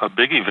a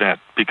big event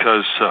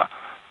because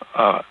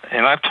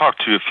and I've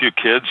talked to a few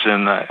kids,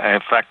 and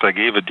in fact, I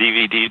gave a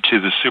DVD to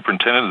the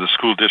superintendent of the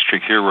school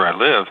district here where I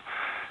live,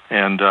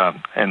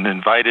 and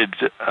invited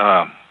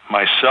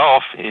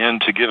myself in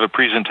to give a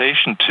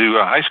presentation to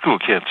high school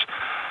kids.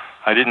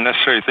 I didn't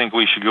necessarily think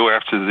we should go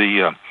after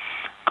the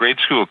grade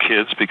school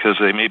kids because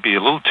they may be a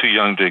little too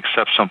young to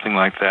accept something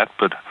like that,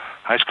 but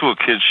high school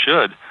kids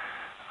should.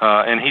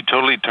 And he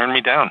totally turned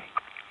me down.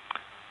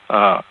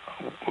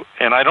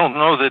 And I don't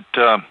know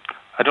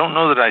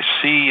that I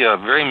see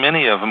very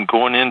many of them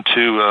going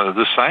into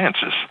the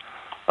sciences.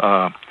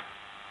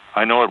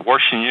 I know at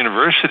Washington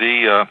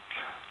University,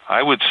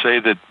 I would say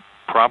that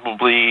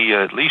probably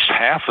at least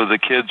half of the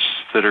kids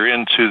that are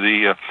into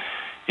the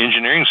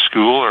engineering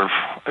school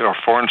are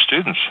foreign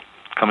students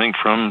coming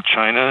from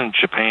China and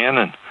Japan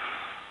and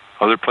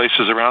other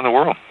places around the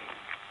world.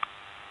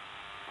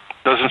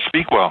 Doesn't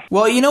speak well.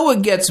 Well, you know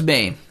what gets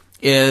me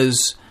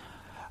is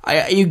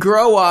you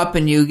grow up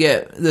and you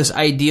get this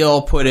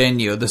ideal put in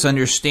you, this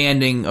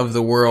understanding of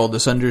the world,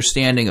 this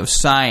understanding of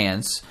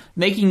science,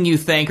 making you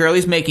think, or at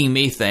least making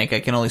me think, I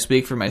can only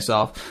speak for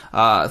myself,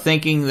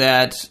 thinking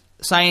that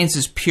science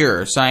is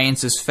pure,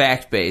 science is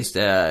fact-based.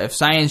 If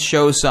science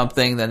shows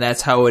something, then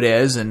that's how it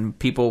is, and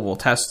people will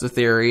test the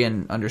theory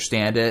and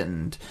understand it,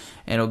 and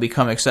it'll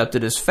become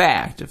accepted as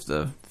fact if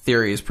the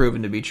theory is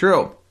proven to be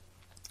true.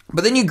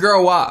 But then you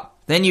grow up.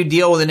 Then you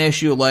deal with an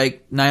issue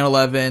like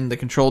 9/11, the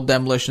controlled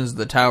demolitions of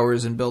the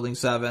towers in Building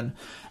 7,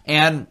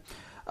 and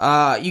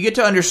you get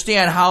to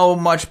understand how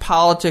much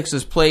politics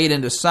is played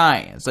into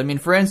science. I mean,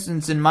 for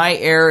instance, in my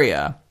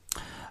area,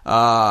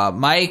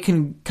 my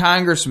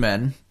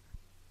congressman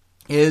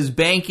is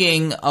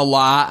banking a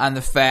lot on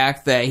the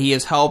fact that he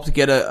has helped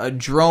get a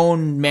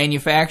drone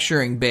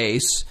manufacturing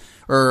base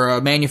or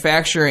a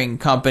manufacturing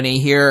company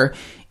here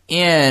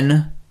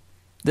in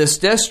this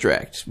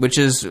district, which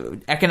is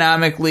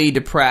economically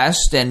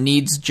depressed and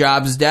needs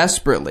jobs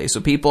desperately. So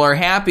people are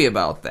happy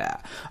about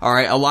that. All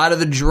right, a lot of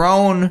the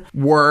drone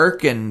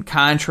work and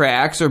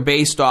contracts are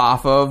based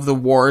off of the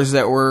wars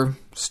that were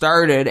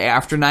started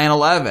after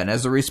 9/11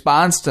 as a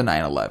response to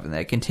 9/11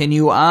 that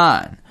continue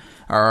on.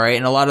 All right,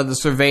 and a lot of the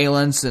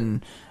surveillance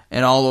and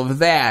all of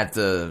that,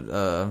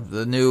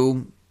 the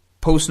new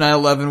post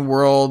 9/11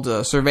 world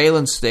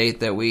surveillance state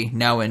that we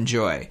now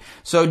enjoy.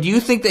 So do you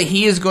think that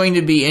he is going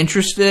to be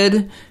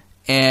interested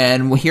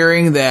in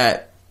hearing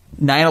that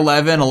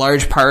 9/11, a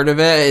large part of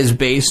it is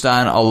based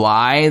on a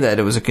lie, that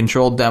it was a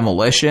controlled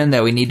demolition,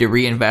 that we need to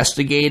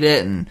reinvestigate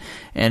it and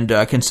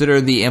consider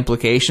the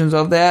implications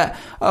of that?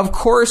 Of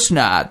course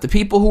not. The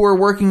people who are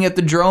working at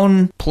the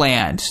drone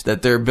plant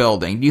that they're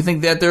building, do you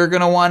think that they're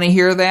going to want to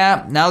hear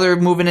that? Now they're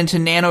moving into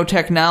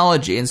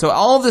nanotechnology. And so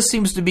all of this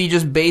seems to be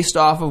just based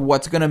off of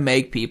what's going to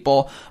make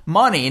people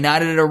money,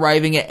 not at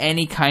arriving at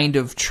any kind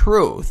of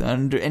truth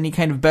and any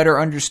kind of better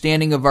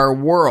understanding of our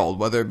world,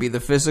 whether it be the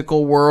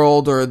physical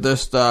world or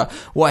just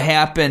what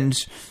happened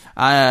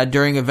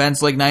during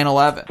events like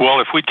 9/11. Well,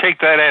 if we take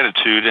that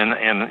attitude,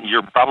 and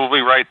you're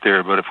probably right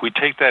there, but if we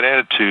take that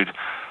attitude,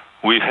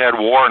 we've had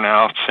war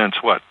now since,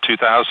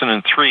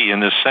 2003 in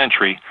this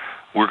century.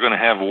 We're going to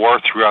have war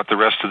throughout the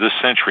rest of this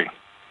century.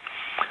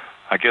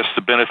 I guess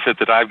the benefit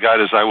that I've got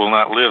is I will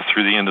not live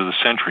through the end of the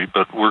century,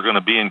 but we're going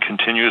to be in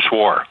continuous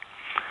war.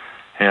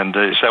 And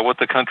is that what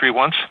the country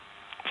wants?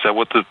 Is that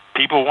what the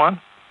people want?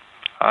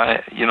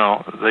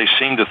 They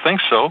seem to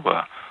think so,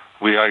 but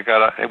we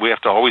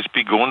have to always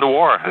be going to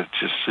war.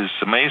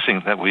 It's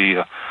amazing that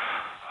we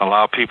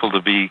allow people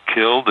to be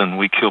killed, and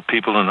we kill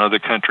people in other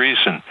countries,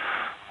 and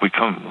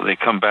they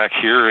come back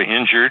here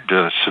injured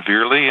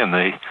severely, and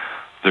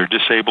they're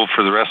disabled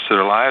for the rest of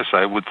their lives.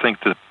 I would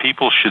think that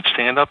people should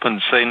stand up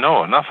and say,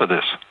 no, enough of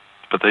this.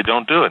 But they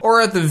don't do it.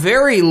 Or at the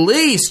very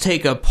least,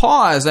 take a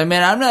pause. I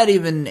mean, I'm not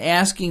even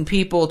asking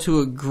people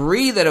to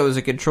agree that it was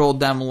a controlled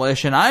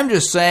demolition. I'm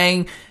just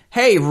saying,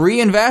 hey,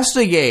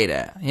 reinvestigate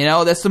it.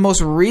 That's the most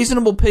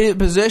reasonable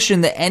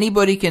position that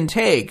anybody can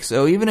take.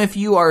 So even if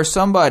you are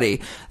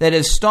somebody that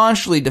has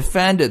staunchly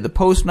defended the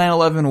post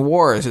 9/11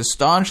 wars, has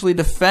staunchly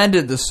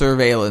defended the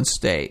surveillance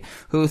state,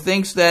 who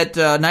thinks that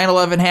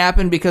 9/11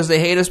 happened because they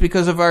hate us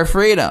because of our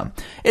freedom,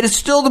 it is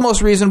still the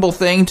most reasonable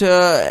thing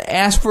to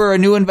ask for a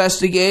new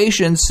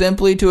investigation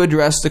simply to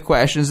address the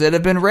questions that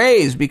have been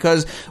raised.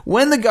 Because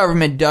when the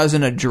government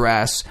doesn't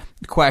address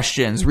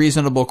questions,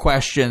 reasonable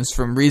questions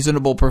from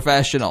reasonable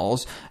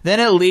professionals, then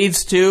it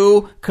leads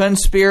to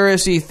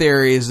conspiracy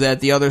theories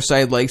that the other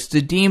side likes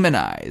to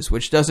demonize,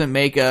 which doesn't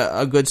make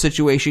a good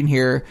situation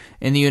here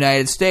in the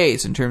United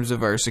States in terms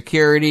of our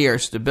security, our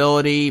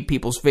stability,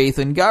 people's faith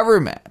in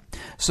government.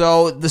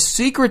 So the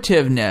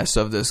secretiveness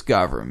of this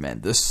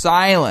government, the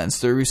silence,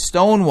 the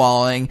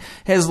stonewalling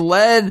has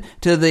led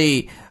to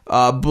the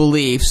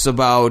beliefs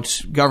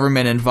about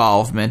government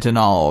involvement in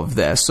all of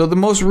this. So the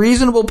most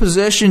reasonable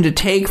position to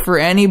take for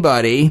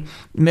anybody,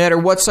 no matter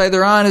what side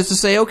they're on, is to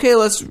say, okay,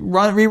 let's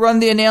rerun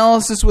the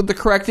analysis with the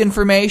correct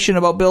information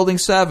about Building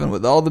 7,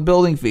 with all the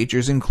building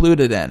features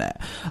included in it.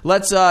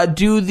 Let's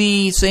do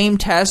the same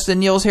test that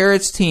Niels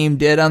Harriot's team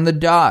did on the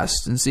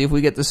dust and see if we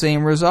get the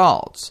same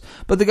results.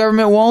 But the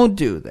government won't won't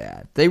do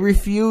that. They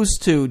refuse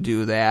to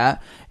do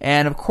that.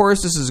 And, of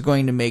course, this is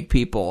going to make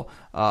people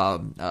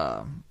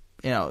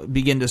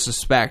begin to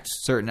suspect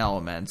certain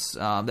elements.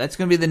 That's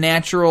going to be the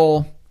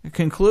natural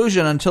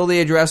conclusion until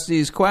they address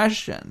these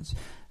questions.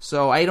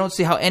 So I don't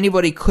see how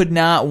anybody could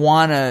not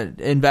want to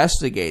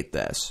investigate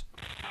this.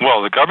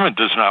 Well, the government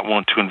does not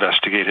want to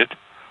investigate it.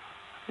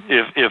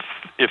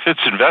 If it's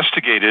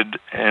investigated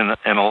and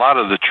a lot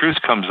of the truth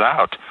comes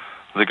out,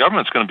 the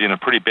government's going to be in a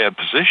pretty bad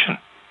position,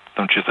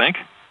 don't you think?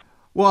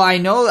 Well, I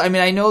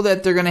know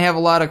that they're going to have a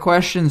lot of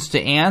questions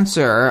to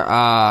answer,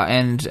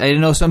 and I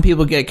know some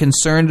people get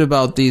concerned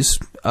about this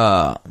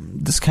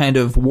kind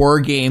of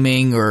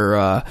wargaming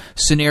or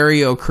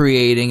scenario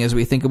creating as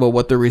we think about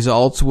what the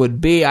results would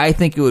be. I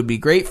think it would be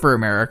great for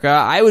America.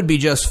 I would be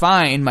just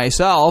fine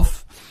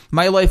myself.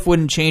 My life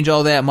wouldn't change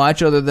all that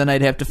much other than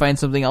I'd have to find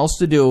something else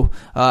to do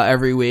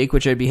every week,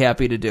 which I'd be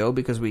happy to do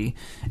because we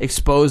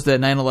exposed that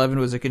 9/11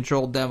 was a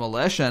controlled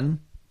demolition.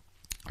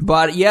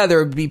 But, yeah, there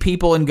would be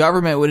people in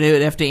government who would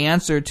have to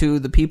answer to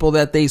the people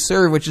that they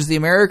serve, which is the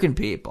American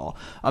people.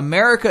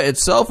 America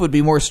itself would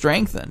be more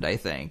strengthened, I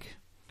think.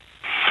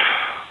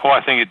 Oh,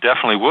 I think it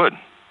definitely would.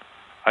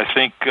 I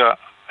think,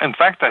 in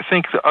fact, I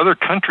think the other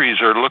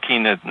countries are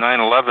looking at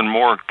 9/11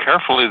 more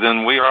carefully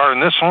than we are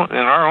in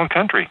our own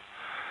country.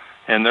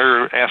 And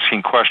they're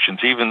asking questions,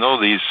 even though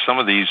some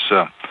of these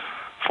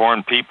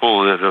foreign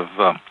people that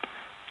have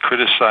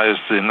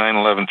criticized the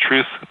 9/11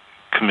 Truth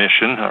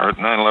Commission or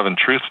 9/11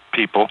 Truth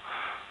people,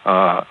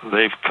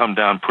 they've come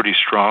down pretty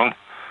strong,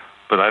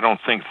 but I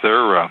don't think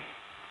they're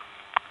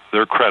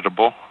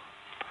credible.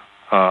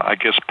 I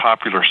guess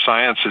popular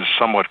science is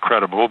somewhat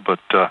credible, but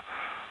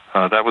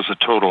that was a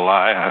total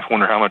lie. I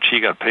wonder how much he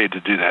got paid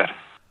to do that.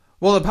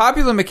 Well, the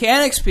popular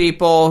mechanics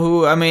people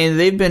who,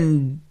 they've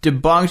been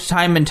debunked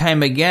time and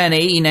time again.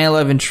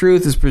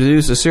 AE911Truth has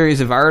produced a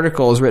series of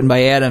articles written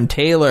by Adam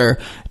Taylor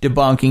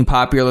debunking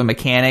popular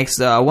mechanics.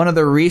 One of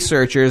the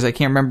researchers, I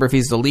can't remember if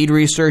he's the lead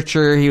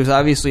researcher, he was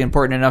obviously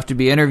important enough to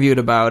be interviewed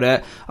about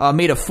it,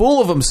 made a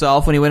fool of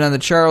himself when he went on the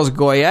Charles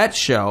Goyette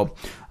show,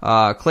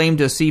 claimed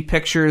to see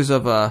pictures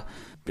of a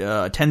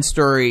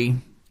 10-story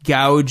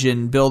gouge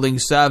in Building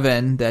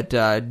 7 that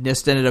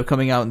NIST ended up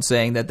coming out and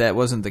saying that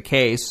wasn't the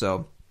case,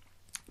 so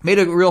made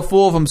a real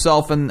fool of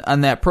himself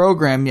on that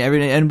program.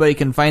 Anybody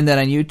can find that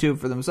on YouTube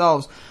for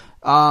themselves.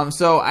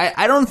 So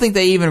I don't think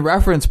they even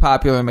reference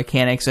popular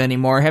mechanics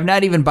anymore, have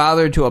not even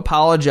bothered to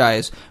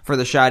apologize for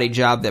the shoddy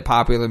job that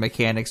popular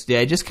mechanics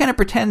did. Just kind of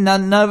pretend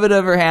none of it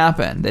ever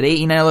happened, that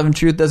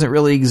AE911Truth doesn't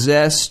really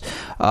exist,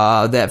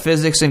 that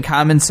physics and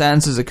common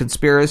sense is a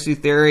conspiracy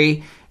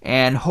theory,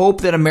 and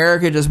hope that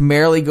America just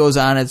merely goes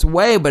on its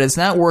way, but it's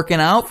not working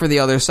out for the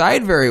other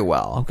side very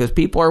well, because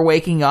people are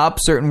waking up,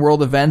 certain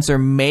world events are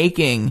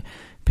making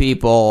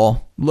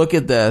people look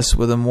at this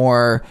with a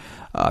more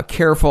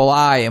careful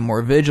eye, a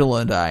more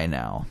vigilant eye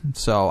now.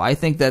 So I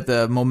think that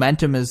the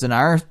momentum is on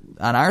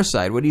our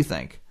side. What do you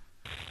think?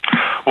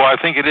 Well, I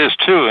think it is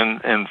too,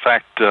 and in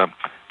fact,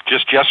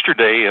 just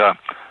yesterday,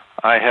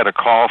 I had a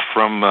call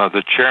from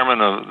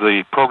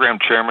the program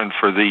chairman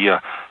for the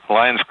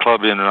Lions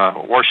Club in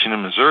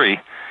Washington, Missouri,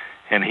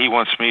 and he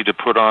wants me to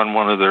put on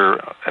one of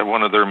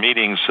their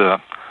meetings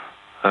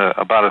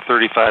about a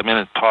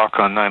 35-minute talk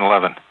on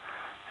 9/11,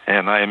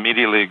 and I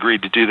immediately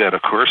agreed to do that,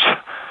 of course,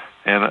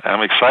 and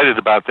I'm excited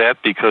about that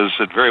because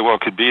it very well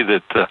could be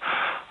that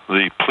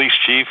the police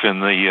chief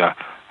and the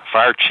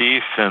fire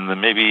chief and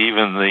maybe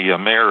even the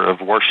mayor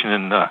of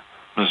Washington,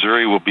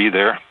 Missouri will be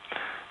there,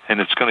 and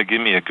it's going to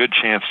give me a good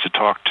chance to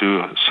talk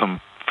to some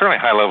fairly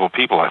high-level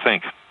people, I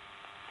think.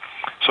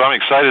 So I'm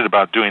excited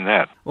about doing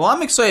that. Well,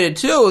 I'm excited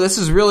too. This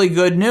is really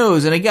good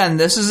news. And again,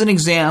 this is an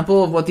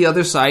example of what the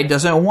other side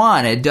doesn't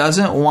want. It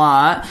doesn't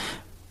want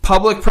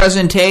public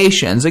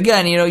presentations.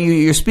 Again,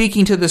 you're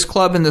speaking to this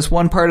club in this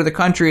one part of the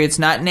country. It's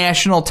not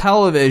national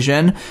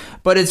television,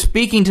 but it's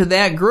speaking to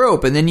that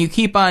group. And then you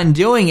keep on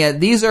doing it.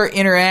 These are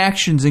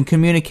interactions and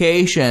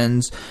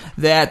communications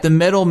that the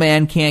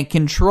middleman can't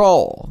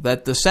control,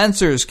 that the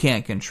censors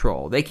can't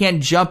control. They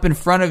can't jump in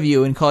front of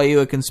you and call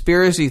you a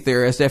conspiracy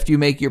theorist after you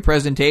make your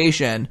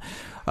presentation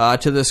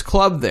to this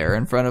club there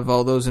in front of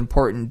all those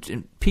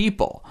important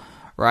people.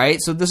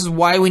 Right? So this is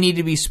why we need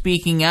to be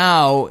speaking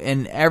out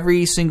in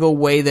every single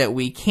way that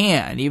we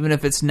can. Even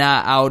if it's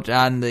not out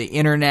on the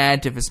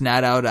internet, if it's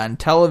not out on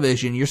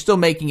television, you're still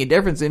making a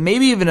difference, and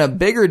maybe even a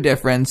bigger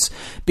difference,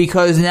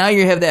 because now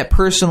you have that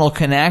personal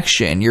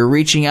connection. You're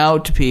reaching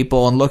out to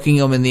people and looking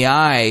them in the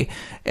eye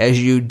as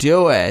you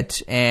do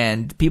it,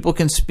 and people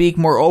can speak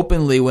more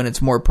openly when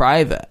it's more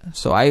private.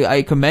 So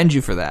I commend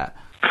you for that.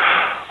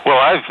 Well,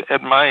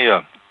 at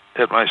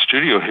my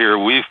studio here,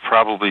 we've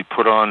probably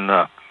put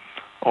on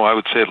I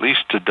would say at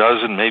least a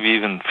dozen, maybe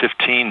even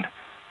 15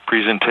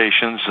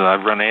 presentations.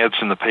 I've run ads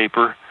in the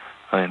paper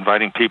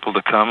inviting people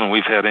to come, and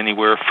we've had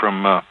anywhere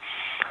from a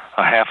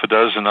half a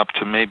dozen up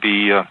to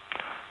maybe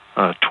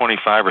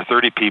 25 or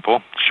 30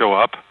 people show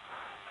up,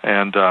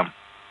 and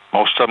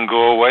most of them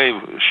go away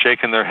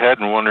shaking their head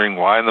and wondering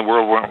why in the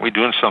world weren't we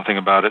doing something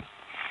about it.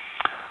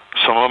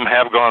 Some of them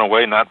have gone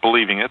away not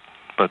believing it,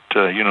 but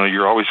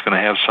you're always going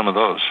to have some of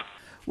those.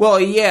 Well,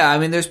 yeah, I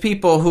mean, there's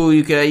people who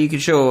you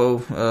could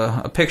show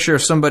a picture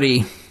of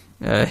somebody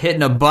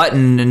hitting a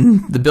button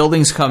and the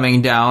building's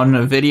coming down,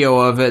 a video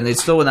of it, and they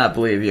still would not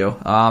believe you.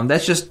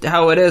 That's just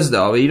how it is,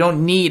 though. You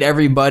don't need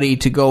everybody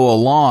to go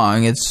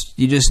along.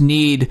 You just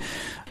need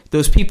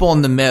those people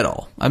in the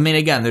middle. I mean,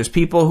 again, there's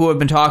people who have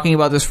been talking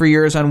about this for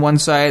years on one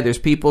side. There's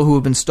people who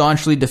have been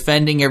staunchly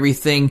defending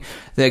everything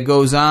that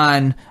goes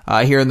on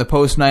here in the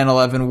post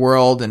 9/11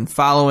 world and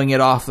following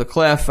it off the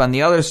cliff on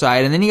the other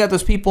side. And then you got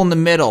those people in the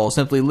middle,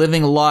 simply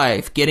living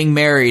life, getting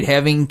married,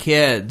 having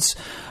kids,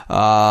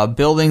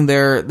 building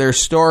their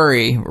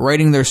story,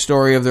 writing their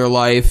story of their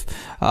life,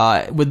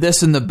 with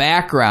this in the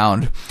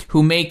background,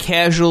 who may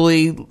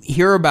casually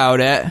hear about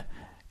it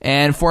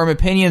and form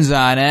opinions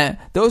on it.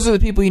 Those are the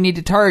people you need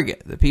to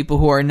target, the people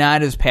who are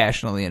not as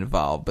passionately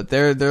involved, but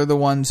they're the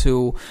ones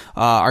who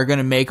are going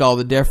to make all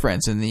the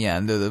difference in the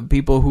end. They're the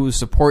people whose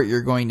support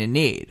you're going to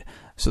need.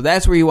 So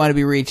that's where you want to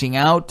be reaching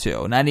out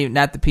to,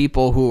 not the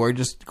people who are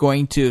just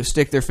going to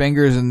stick their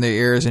fingers in their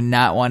ears and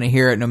not want to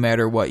hear it no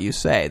matter what you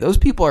say. Those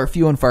people are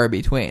few and far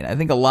between. I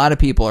think a lot of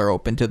people are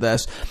open to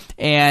this,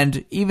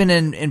 and even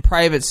in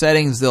private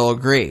settings, they'll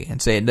agree and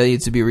say it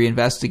needs to be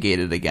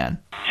reinvestigated again.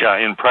 Yeah,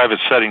 in private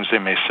settings, they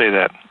may say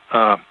that.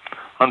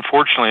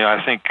 Unfortunately,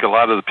 I think a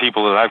lot of the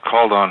people that I've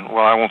called on,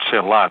 well, I won't say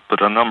a lot,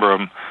 but a number of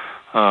them,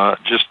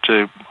 just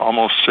to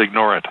almost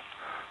ignore it.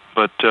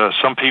 But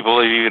some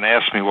people even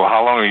ask me, well,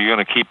 how long are you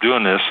going to keep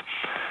doing this?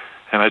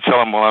 And I tell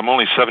them, well, I'm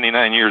only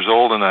 79 years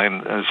old, and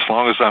as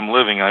long as I'm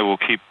living, I will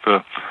keep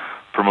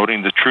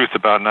promoting the truth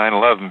about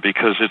 9/11,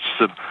 because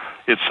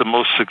it's the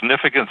most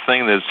significant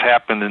thing that's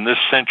happened in this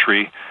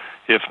century,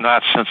 if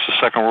not since the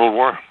Second World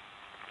War.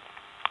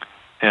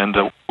 And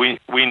we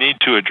need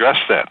to address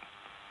that.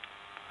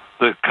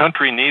 The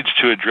country needs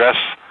to address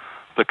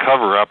the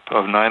cover-up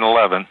of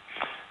 9/11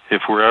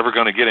 if we're ever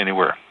going to get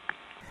anywhere.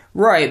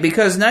 Right,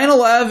 because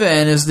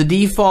 9/11 is the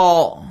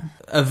default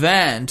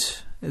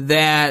event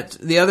that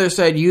the other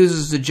side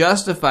uses to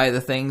justify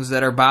the things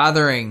that are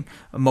bothering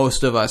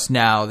most of us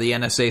now, the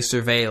NSA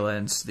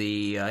surveillance,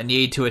 the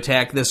need to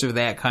attack this or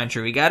that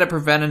country. We got to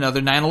prevent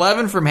another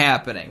 9/11 from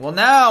happening. Well,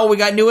 now we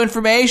got new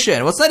information.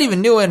 Well, it's not even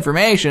new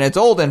information, it's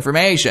old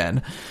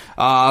information,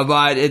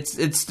 but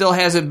it still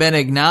hasn't been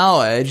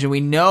acknowledged, and we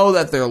know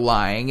that they're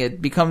lying.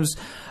 It becomes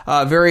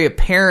very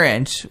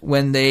apparent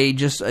when they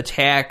just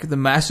attack the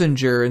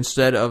messenger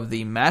instead of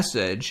the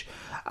message.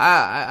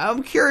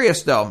 I'm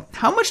curious, though,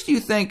 how much do you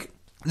think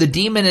the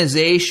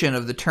demonization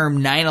of the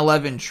term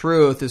 9/11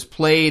 truth is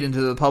played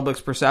into the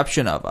public's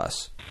perception of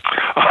us?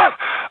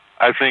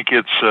 I think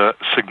it's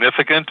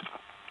significant.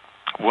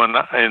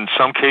 In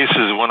some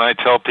cases, when I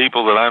tell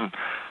people that I'm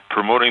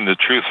promoting the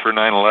truth for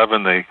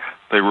 9/11,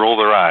 they roll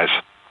their eyes.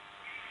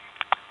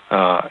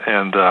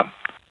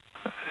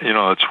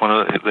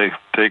 It's they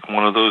take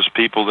one of those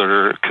people that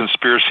are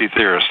conspiracy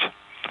theorists.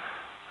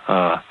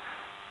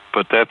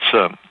 But that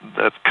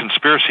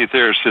conspiracy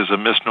theorist is a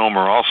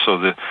misnomer also.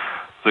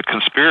 The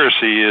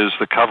conspiracy is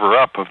the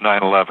cover-up of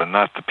 9/11,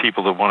 not the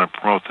people that want to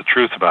promote the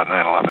truth about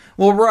 9/11.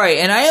 Well, right,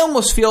 and I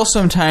almost feel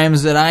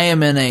sometimes that I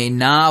am in a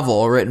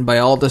novel written by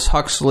Aldous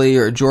Huxley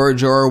or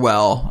George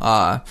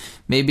Orwell.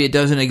 Maybe it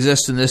doesn't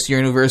exist in this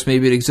universe,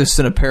 maybe it exists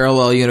in a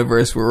parallel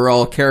universe where we're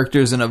all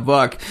characters in a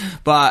book,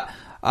 but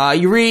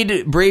you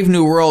read Brave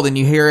New World and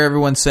you hear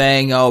everyone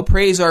saying, "Oh,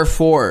 praise our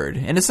Ford,"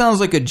 and it sounds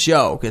like a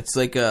joke. It's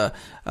like a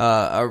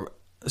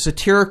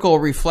satirical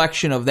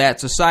reflection of that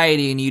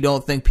society, and you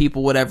don't think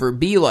people would ever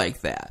be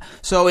like that.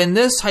 So in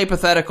this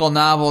hypothetical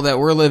novel that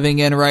we're living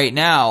in right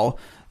now,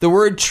 the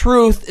word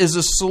truth is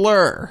a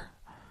slur.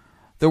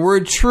 The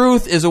word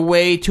truth is a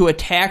way to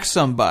attack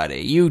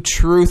somebody. You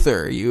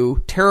truther,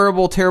 you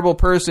terrible, terrible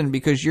person,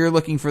 because you're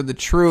looking for the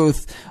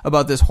truth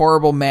about this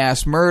horrible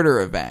mass murder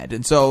event.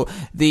 And so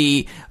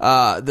the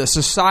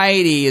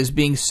society is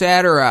being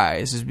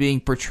satirized, is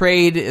being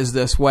portrayed as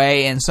this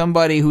way, and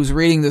somebody who's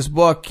reading this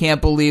book can't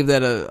believe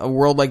that a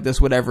world like this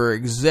would ever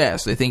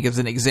exist. They think it's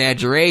an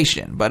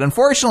exaggeration. But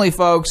unfortunately,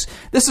 folks,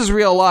 this is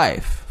real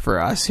life for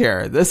us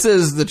here. This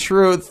is the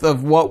truth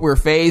of what we're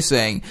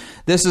facing.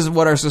 This is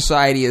what our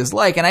society is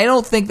like. And I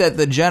don't think that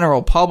the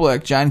general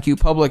public, John Q.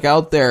 public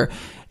out there,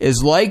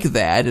 is like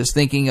that, is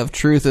thinking of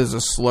truth as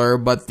a slur,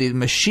 but the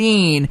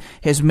machine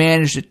has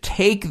managed to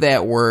take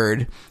that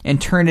word and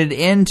turn it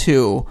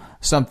into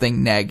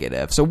something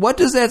negative. So what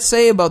does that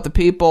say about the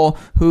people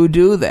who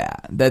do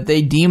that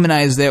they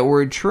demonize that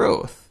word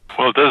truth?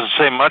 Well, it doesn't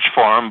say much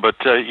for them, but,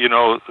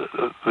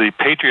 the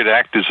Patriot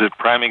Act is a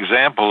prime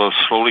example of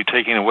slowly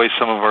taking away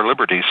some of our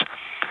liberties.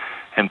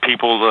 And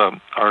people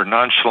are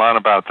nonchalant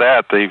about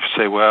that. They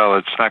say, well,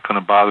 it's not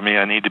going to bother me.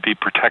 I need to be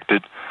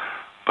protected.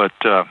 But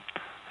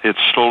it's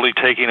slowly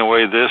taking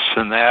away this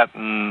and that,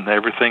 and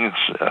everything's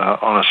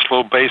on a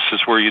slow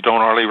basis where you don't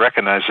hardly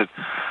recognize it.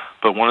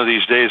 But one of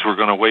these days we're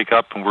going to wake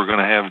up and we're going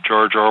to have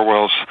George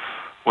Orwell's,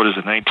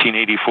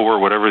 1984,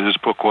 whatever his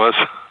book was.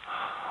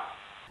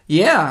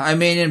 Yeah, I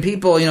mean, and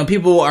people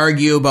will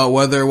argue about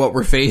whether what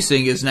we're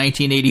facing is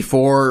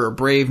 1984 or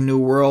Brave New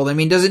World. I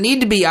mean, does it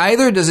need to be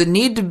either?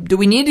 Do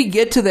we need to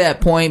get to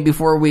that point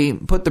before we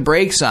put the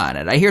brakes on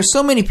it? I hear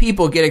so many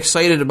people get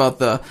excited about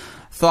the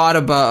thought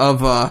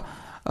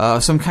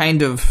of some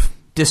kind of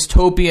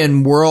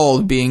dystopian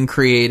world being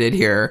created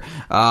here,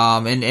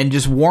 and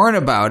just warn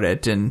about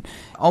it and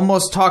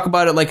almost talk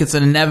about it like it's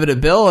an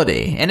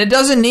inevitability. And it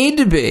doesn't need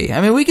to be.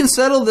 I mean, we can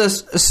settle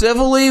this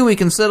civilly. We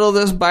can settle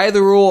this by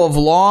the rule of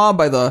law,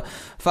 by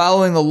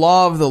following the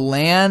law of the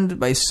land,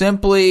 by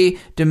simply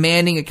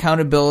demanding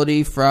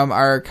accountability from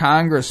our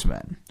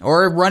congressmen,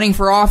 or running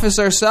for office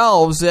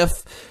ourselves if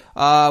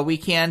we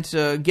can't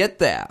get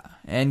that.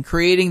 And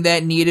creating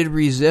that needed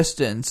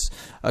resistance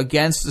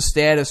against the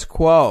status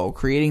quo,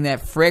 creating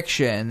that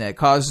friction that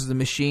causes the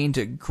machine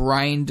to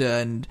grind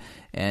and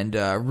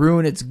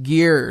ruin its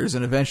gears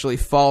and eventually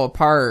fall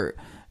apart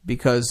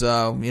because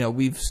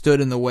we've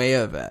stood in the way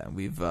of it.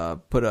 We've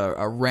put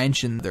a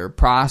wrench in their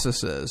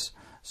processes.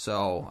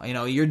 So,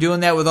 you're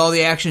doing that with all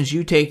the actions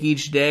you take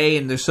each day,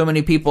 and there's so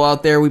many people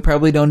out there we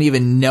probably don't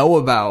even know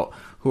about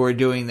who are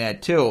doing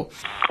that too.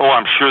 Oh,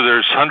 I'm sure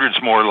there's hundreds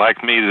more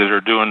like me that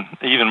are doing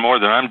even more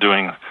than I'm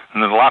doing,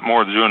 and then a lot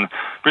more doing.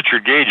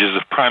 Richard Gage is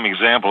a prime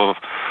example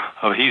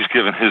of he's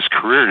given his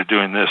career to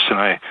doing this, and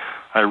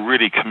I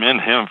really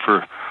commend him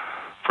for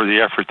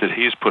the effort that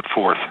he's put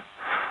forth.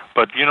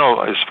 But,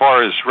 as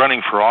far as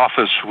running for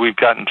office, we've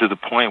gotten to the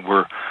point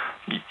where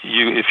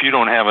if you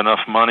don't have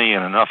enough money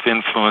and enough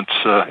influence,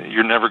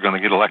 you're never going to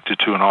get elected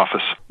to an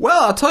office.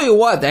 Well, I'll tell you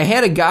what, I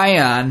had a guy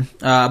on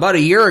about a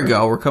year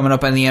ago. We're coming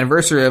up on the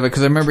anniversary of it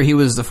because I remember he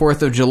was the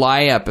 4th of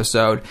July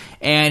episode,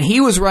 and he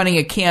was running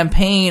a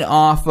campaign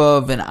off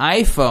of an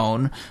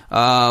iPhone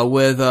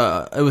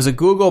it was a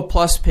Google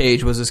Plus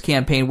page was his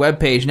campaign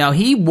webpage. Now,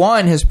 he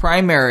won his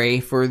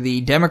primary for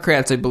the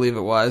Democrats, I believe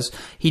it was.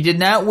 He did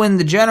not win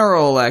the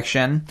general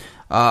election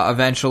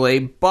eventually,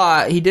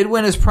 but he did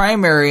win his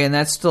primary, and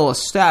that's still a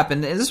step.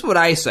 And this is what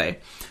I say.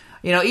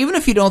 Even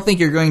if you don't think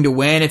you're going to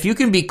win, if you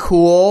can be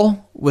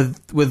cool with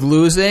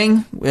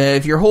losing,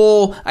 if your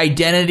whole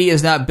identity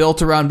is not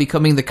built around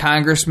becoming the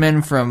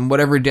congressman from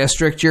whatever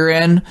district you're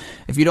in,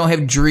 if you don't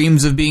have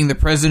dreams of being the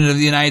president of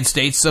the United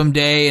States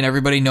someday and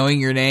everybody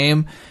knowing your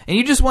name, and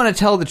you just want to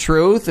tell the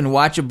truth and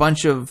watch a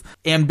bunch of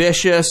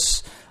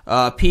ambitious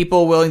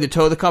people willing to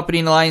toe the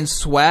company line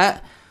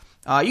sweat,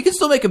 you can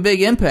still make a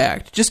big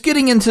impact. Just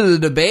getting into the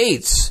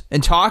debates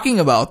and talking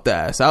about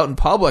this out in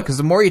public, because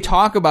the more you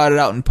talk about it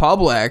out in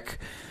public,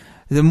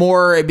 the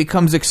more it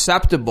becomes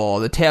acceptable.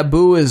 The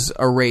taboo is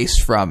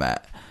erased from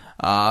it.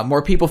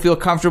 More people feel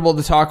comfortable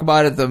to talk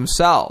about it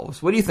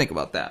themselves. What do you think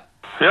about that?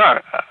 Yeah,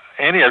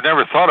 Andy, I've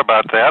never thought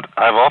about that.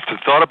 I've often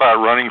thought about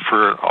running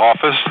for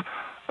office,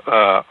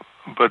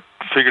 but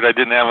figured I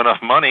didn't have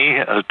enough money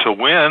to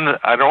win.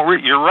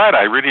 You're right.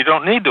 I really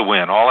don't need to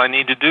win. All I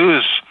need to do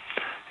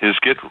is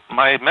get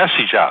my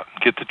message out,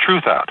 get the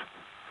truth out.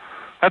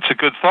 That's a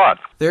good thought.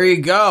 There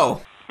you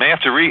go. I may have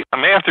to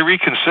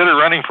reconsider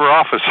running for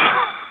office.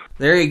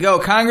 There you go.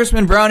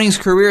 Congressman Browning's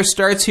career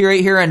starts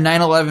right here on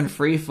 9/11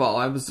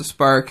 Freefall. That was the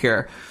spark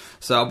here.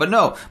 So,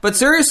 but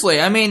seriously,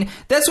 I mean,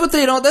 that's what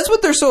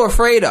they're so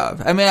afraid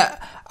of. I mean,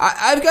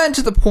 I've gotten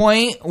to the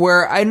point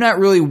where I'm not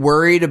really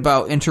worried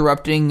about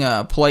interrupting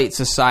polite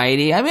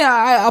society. I mean,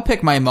 I'll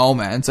pick my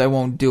moments. I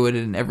won't do it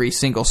in every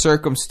single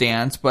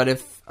circumstance, but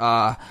if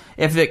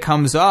it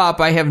comes up,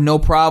 I have no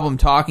problem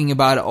talking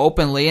about it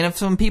openly. And if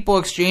some people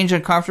exchange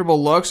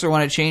uncomfortable looks or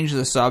want to change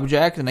the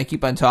subject and I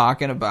keep on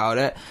talking about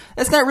it,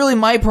 that's not really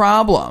my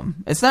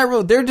problem. It's not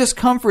really, their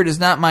discomfort is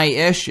not my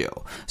issue.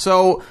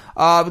 So,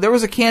 there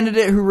was a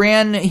candidate who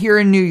ran here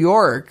in New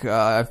York,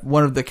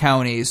 one of the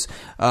counties,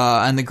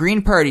 on the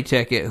Green Party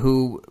ticket,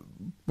 who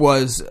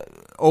was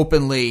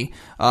openly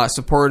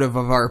supportive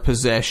of our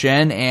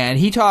position, and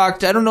he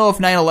talked, I don't know if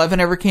 9/11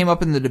 ever came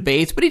up in the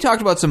debates, but he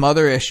talked about some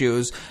other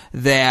issues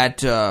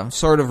that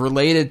sort of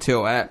related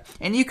to it,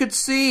 and you could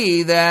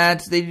see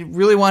that they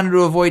really wanted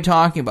to avoid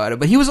talking about it.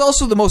 But he was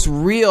also the most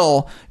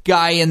real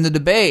guy in the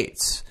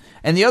debates.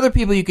 And the other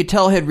people, you could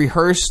tell, had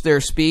rehearsed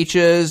their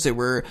speeches. They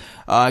were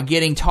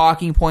getting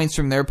talking points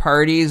from their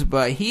parties,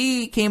 but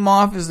he came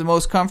off as the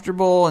most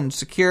comfortable and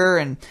secure,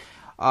 and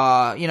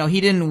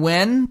he didn't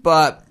win,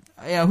 but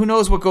who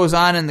knows what goes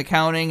on in the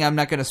counting. I'm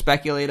not going to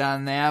speculate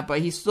on that,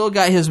 but he still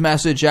got his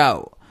message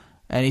out,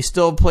 and he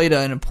still played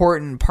an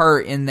important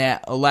part in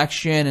that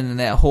election and in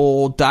that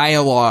whole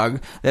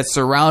dialogue that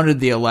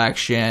surrounded the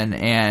election.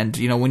 And,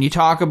 when you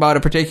talk about a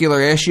particular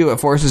issue, it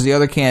forces the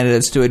other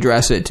candidates to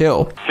address it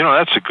too.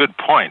 That's a good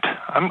point.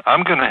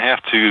 I'm going to have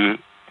to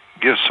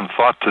give some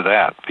thought to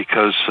that,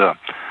 because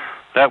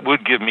that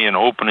would give me an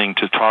opening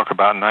to talk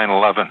about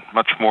 9/11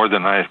 much more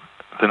than I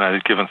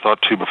had given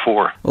thought to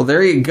before. Well,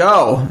 there you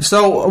go.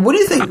 So, what do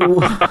you think?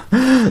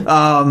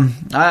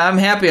 I'm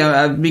happy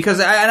because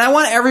I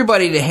want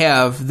everybody to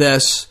have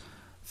this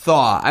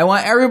thought. I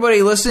want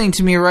everybody listening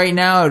to me right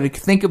now to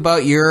think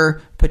about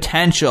your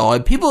potential.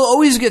 People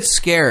always get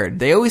scared.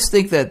 They always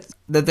think that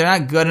they're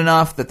not good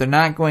enough, that they're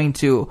not going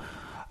to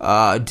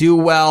do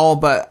well.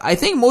 But I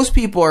think most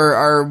people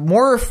are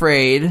more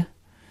afraid.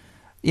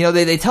 You know,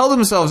 they tell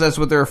themselves that's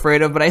what they're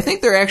afraid of, but I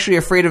think they're actually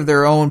afraid of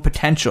their own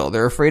potential.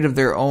 They're afraid of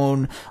their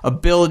own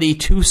ability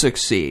to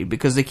succeed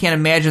because they can't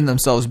imagine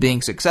themselves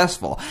being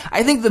successful.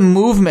 I think the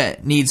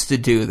movement needs to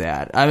do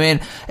that. I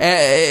mean,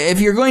 if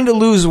you're going to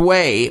lose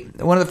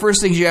weight, one of the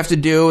first things you have to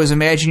do is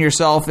imagine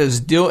yourself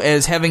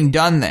as having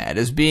done that,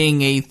 as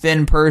being a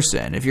thin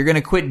person. If you're going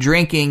to quit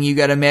drinking, you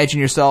got to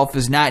imagine yourself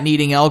as not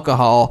needing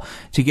alcohol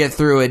to get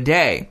through a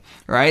day.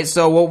 Right?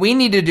 So what we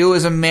need to do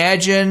is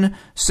imagine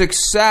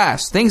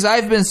success. Things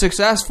I've been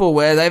successful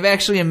with, I've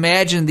actually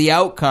imagined the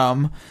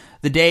outcome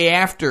the day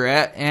after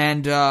it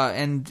and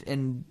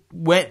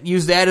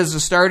use that as a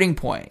starting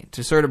point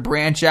to sort of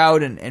branch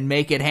out and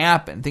make it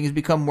happen. Things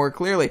become more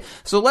clearly.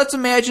 So let's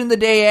imagine the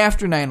day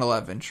after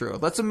 9/11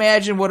 Truth. Let's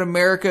imagine what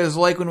America is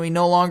like when we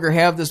no longer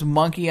have this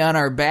monkey on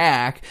our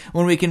back,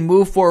 when we can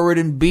move forward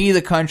and be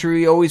the country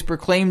we always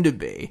proclaim to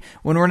be,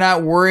 when we're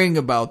not worrying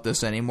about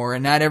this anymore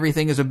and not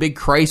everything is a big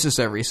crisis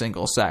every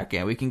single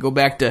second. We can go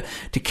back to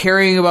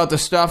caring about the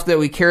stuff that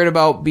we cared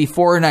about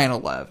before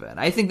 9/11.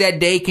 I think that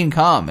day can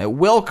come. It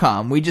will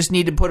come. We just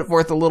need to put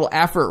forth a little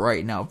effort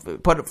right now.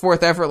 Put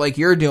forth effort like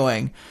you're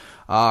doing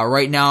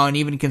right now, and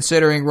even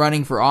considering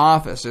running for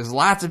office. There's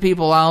lots of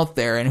people out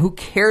there, and who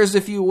cares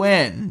if you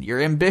win? Your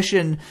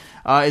ambition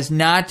is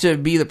not to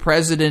be the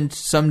president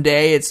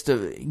someday. It's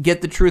to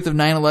get the truth of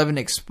 9/11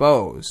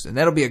 exposed, and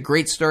that'll be a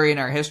great story in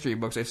our history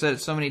books. I've said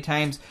it so many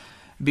times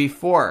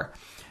before.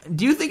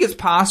 Do you think it's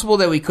possible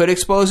that we could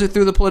expose it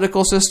through the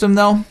political system,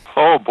 though?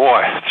 Oh,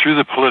 boy, through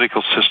the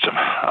political system.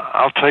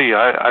 I'll tell you,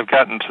 I've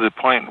gotten to the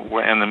point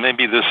where, and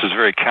maybe this is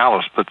very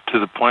callous, but to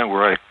the point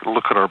where I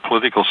look at our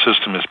political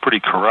system as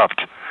pretty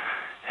corrupt.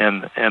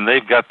 And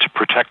they've got to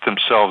protect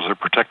themselves. They're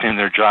protecting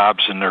their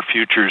jobs and their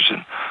futures.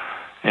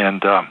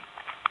 And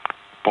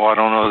boy, I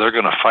don't know. They're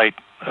going to fight.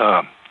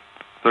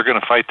 They're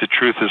going to fight the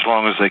truth as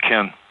long as they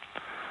can.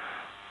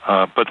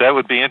 But that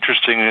would be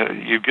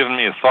interesting. You've given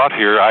me a thought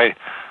here.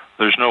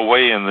 There's no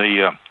way in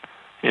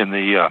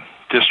the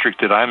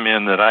district that I'm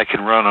in that I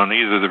can run on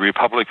either the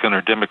Republican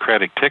or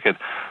Democratic ticket,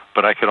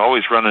 but I could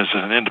always run as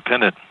an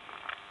independent.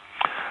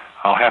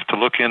 I'll have to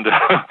look into.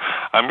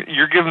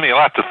 You're giving me a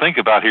lot to think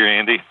about here,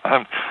 Andy.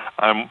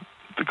 I'm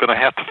going to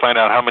have to find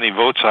out how many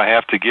votes I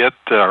have to get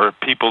or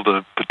people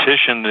to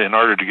petition in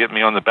order to get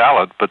me on the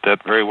ballot, but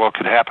that very well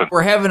could happen.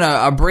 We're having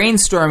a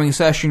brainstorming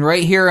session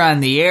right here on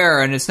the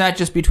air, and it's not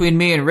just between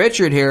me and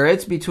Richard here.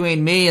 It's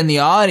between me and the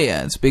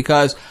audience,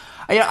 because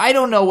I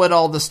don't know what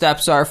all the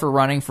steps are for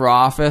running for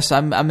office.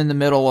 I'm in the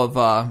middle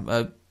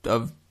of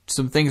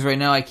some things right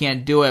now. I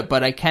can't do it,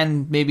 but I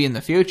can maybe in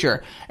the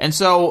future. And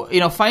so,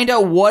 find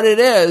out what it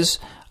is.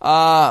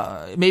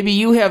 Maybe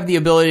you have the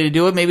ability to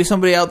do it. Maybe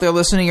somebody out there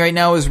listening right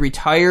now is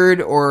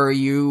retired, or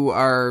you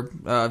are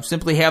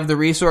simply have the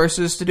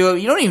resources to do it.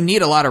 You don't even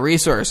need a lot of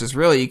resources,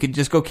 really. You could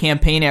just go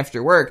campaign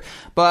after work.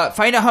 But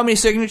find out how many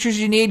signatures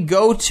you need.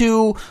 Go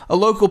to a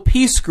local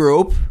peace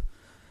group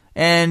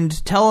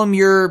and tell them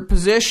your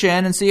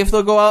position and see if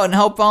they'll go out and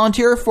help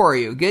volunteer for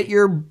you. Get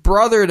your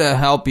brother to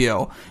help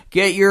you.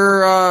 Get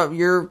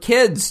your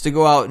kids to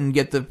go out and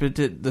get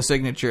the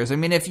signatures. I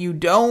mean, if you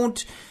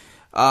don't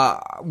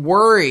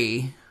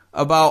worry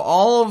about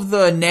all of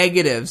the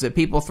negatives that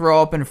people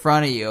throw up in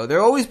front of you,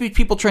 there'll always be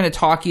people trying to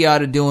talk you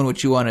out of doing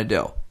what you want to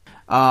do.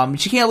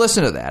 But you can't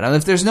listen to that. And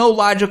if there's no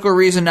logical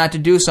reason not to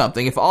do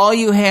something, if all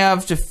you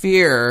have to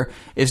fear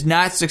is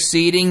not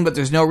succeeding, but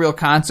there's no real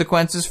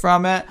consequences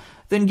from it,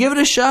 then give it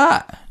a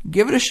shot.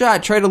 Give it a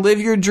shot. Try to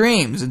live your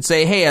dreams and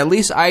say, hey, at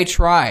least I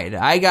tried.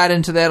 I got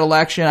into that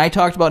election. I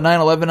talked about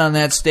 9/11 on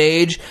that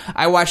stage.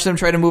 I watched them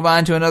try to move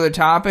on to another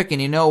topic,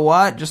 and you know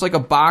what? Just like a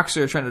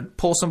boxer trying to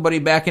pull somebody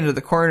back into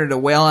the corner to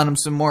wail on them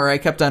some more, I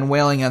kept on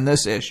wailing on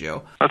this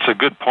issue. That's a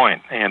good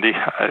point, Andy.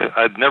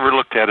 I'd never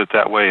looked at it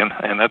that way,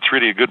 and that's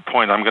really a good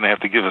point. I'm going to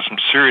have to give it some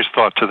serious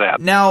thought to that.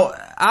 Now,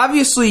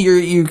 obviously,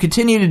 you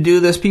continue to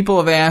do this. People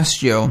have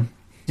asked you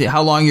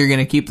how long you're going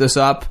to keep this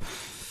up.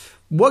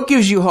 What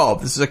gives you hope?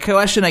 This is a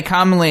question I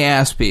commonly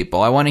ask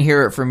people. I want to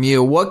hear it from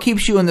you. What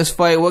keeps you in this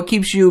fight? What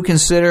keeps you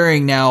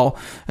considering now,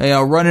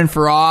 running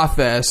for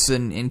office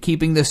and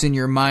keeping this in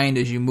your mind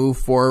as you move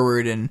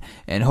forward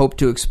and hope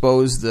to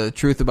expose the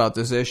truth about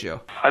this issue?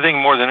 I think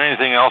more than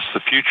anything else,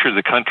 the future of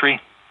the country.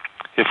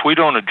 If we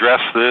don't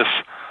address this,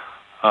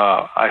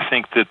 I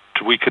think that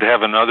we could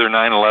have another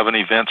 9/11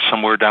 event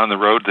somewhere down the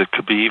road that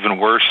could be even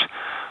worse.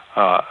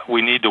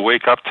 We need to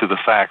wake up to the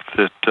fact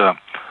that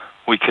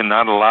we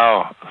cannot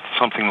allow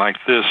something like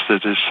this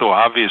that is so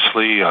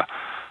obviously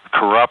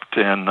corrupt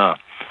and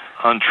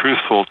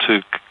untruthful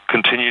to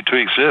continue to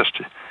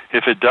exist.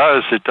 If it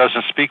does, it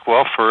doesn't speak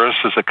well for us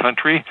as a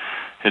country.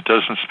 It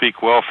doesn't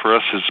speak well for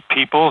us as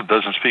people. It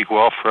doesn't speak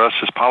well for us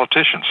as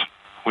politicians.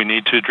 We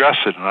need to address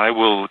it, and I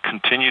will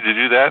continue to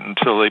do that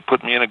until they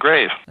put me in a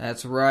grave.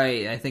 That's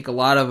right. I think a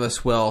lot of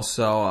us will.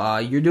 So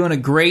you're doing a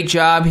great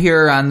job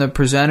here on the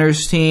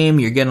presenters team.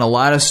 You're getting a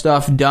lot of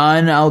stuff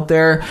done out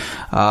there,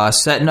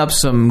 setting up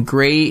some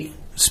great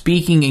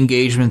speaking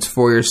engagements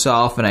for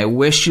yourself, and I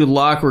wish you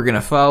luck. We're going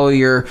to follow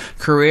your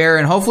career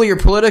and hopefully your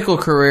political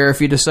career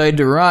if you decide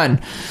to run.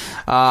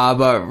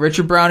 But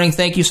Richard Browning,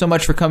 thank you so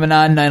much for coming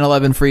on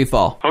 9/11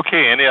 Freefall.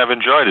 Okay, Andy, I've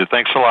enjoyed it.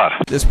 Thanks a lot.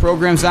 This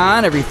program's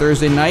on every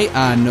Thursday night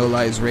on No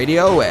Lies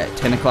Radio at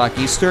 10 o'clock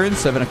Eastern,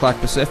 7 o'clock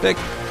Pacific.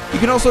 You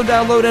can also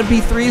download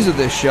MP3s of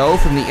this show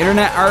from the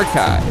Internet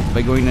Archive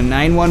by going to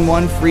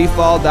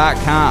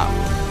 911freefall.com.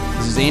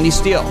 This is Andy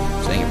Steele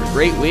saying have a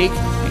great week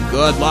and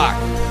good luck.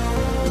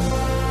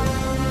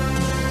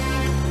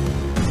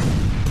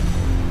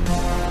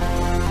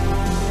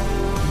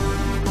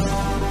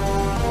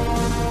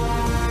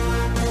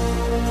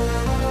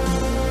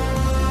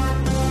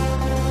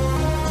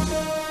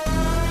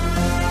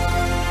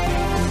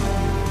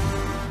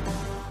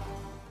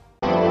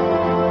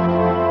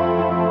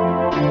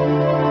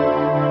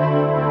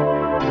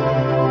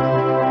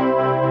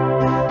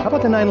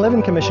 The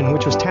 9/11 Commission,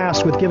 which was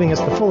tasked with giving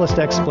us the fullest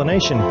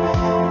explanation.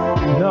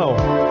 No,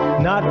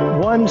 not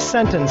one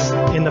sentence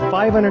in the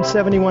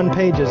 571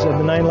 pages of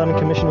the 9/11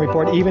 Commission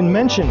report even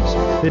mentions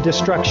the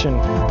destruction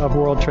of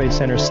World Trade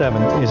Center 7.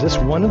 Is this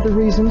one of the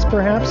reasons,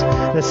 perhaps,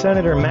 that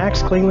Senator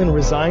Max Klingman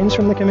resigns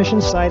from the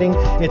commission, citing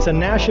it's a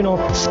national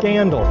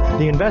scandal?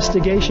 The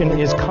investigation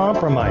is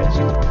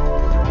compromised.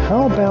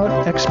 How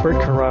about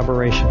expert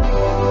corroboration?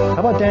 How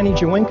about Danny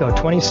Jawenko,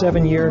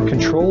 27-year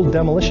controlled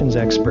demolitions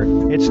expert?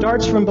 It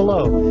starts from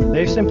below.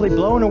 They've simply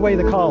blown away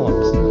the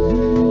columns.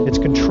 It's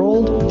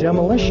controlled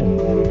demolition.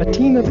 A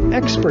team of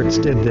experts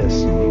did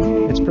this.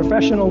 It's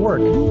professional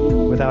work,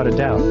 without a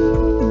doubt.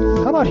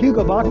 How about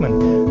Hugo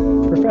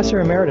Bachmann,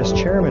 Professor Emeritus,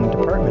 Chairman,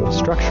 Department of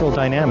Structural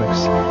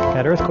Dynamics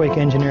at Earthquake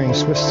Engineering,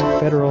 Swiss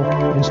Federal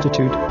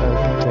Institute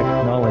of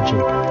Technology?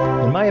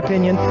 In my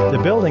opinion, the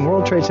building,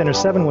 World Trade Center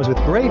 7, was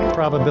with great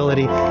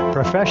probability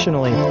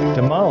professionally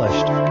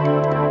demolished.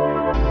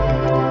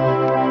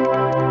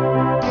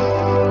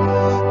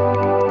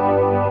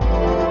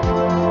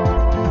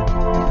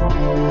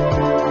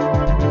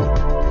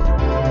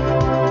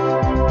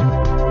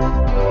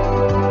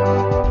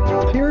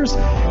 Here's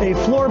a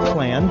floor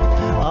plan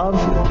of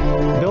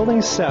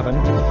Building 7.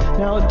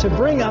 Now, to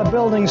bring a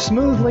building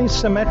smoothly,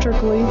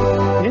 symmetrically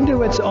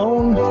into its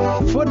own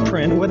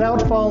footprint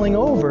without falling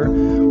over,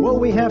 what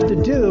we have to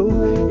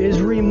do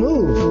is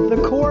remove the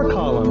core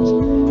columns,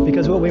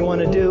 because what we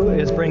want to do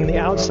is bring the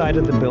outside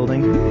of the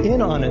building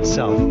in on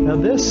itself. Now,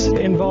 this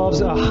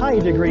involves a high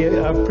degree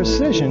of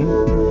precision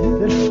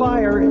that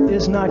fire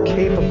is not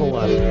capable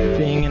of,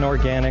 being an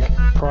organic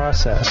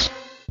process.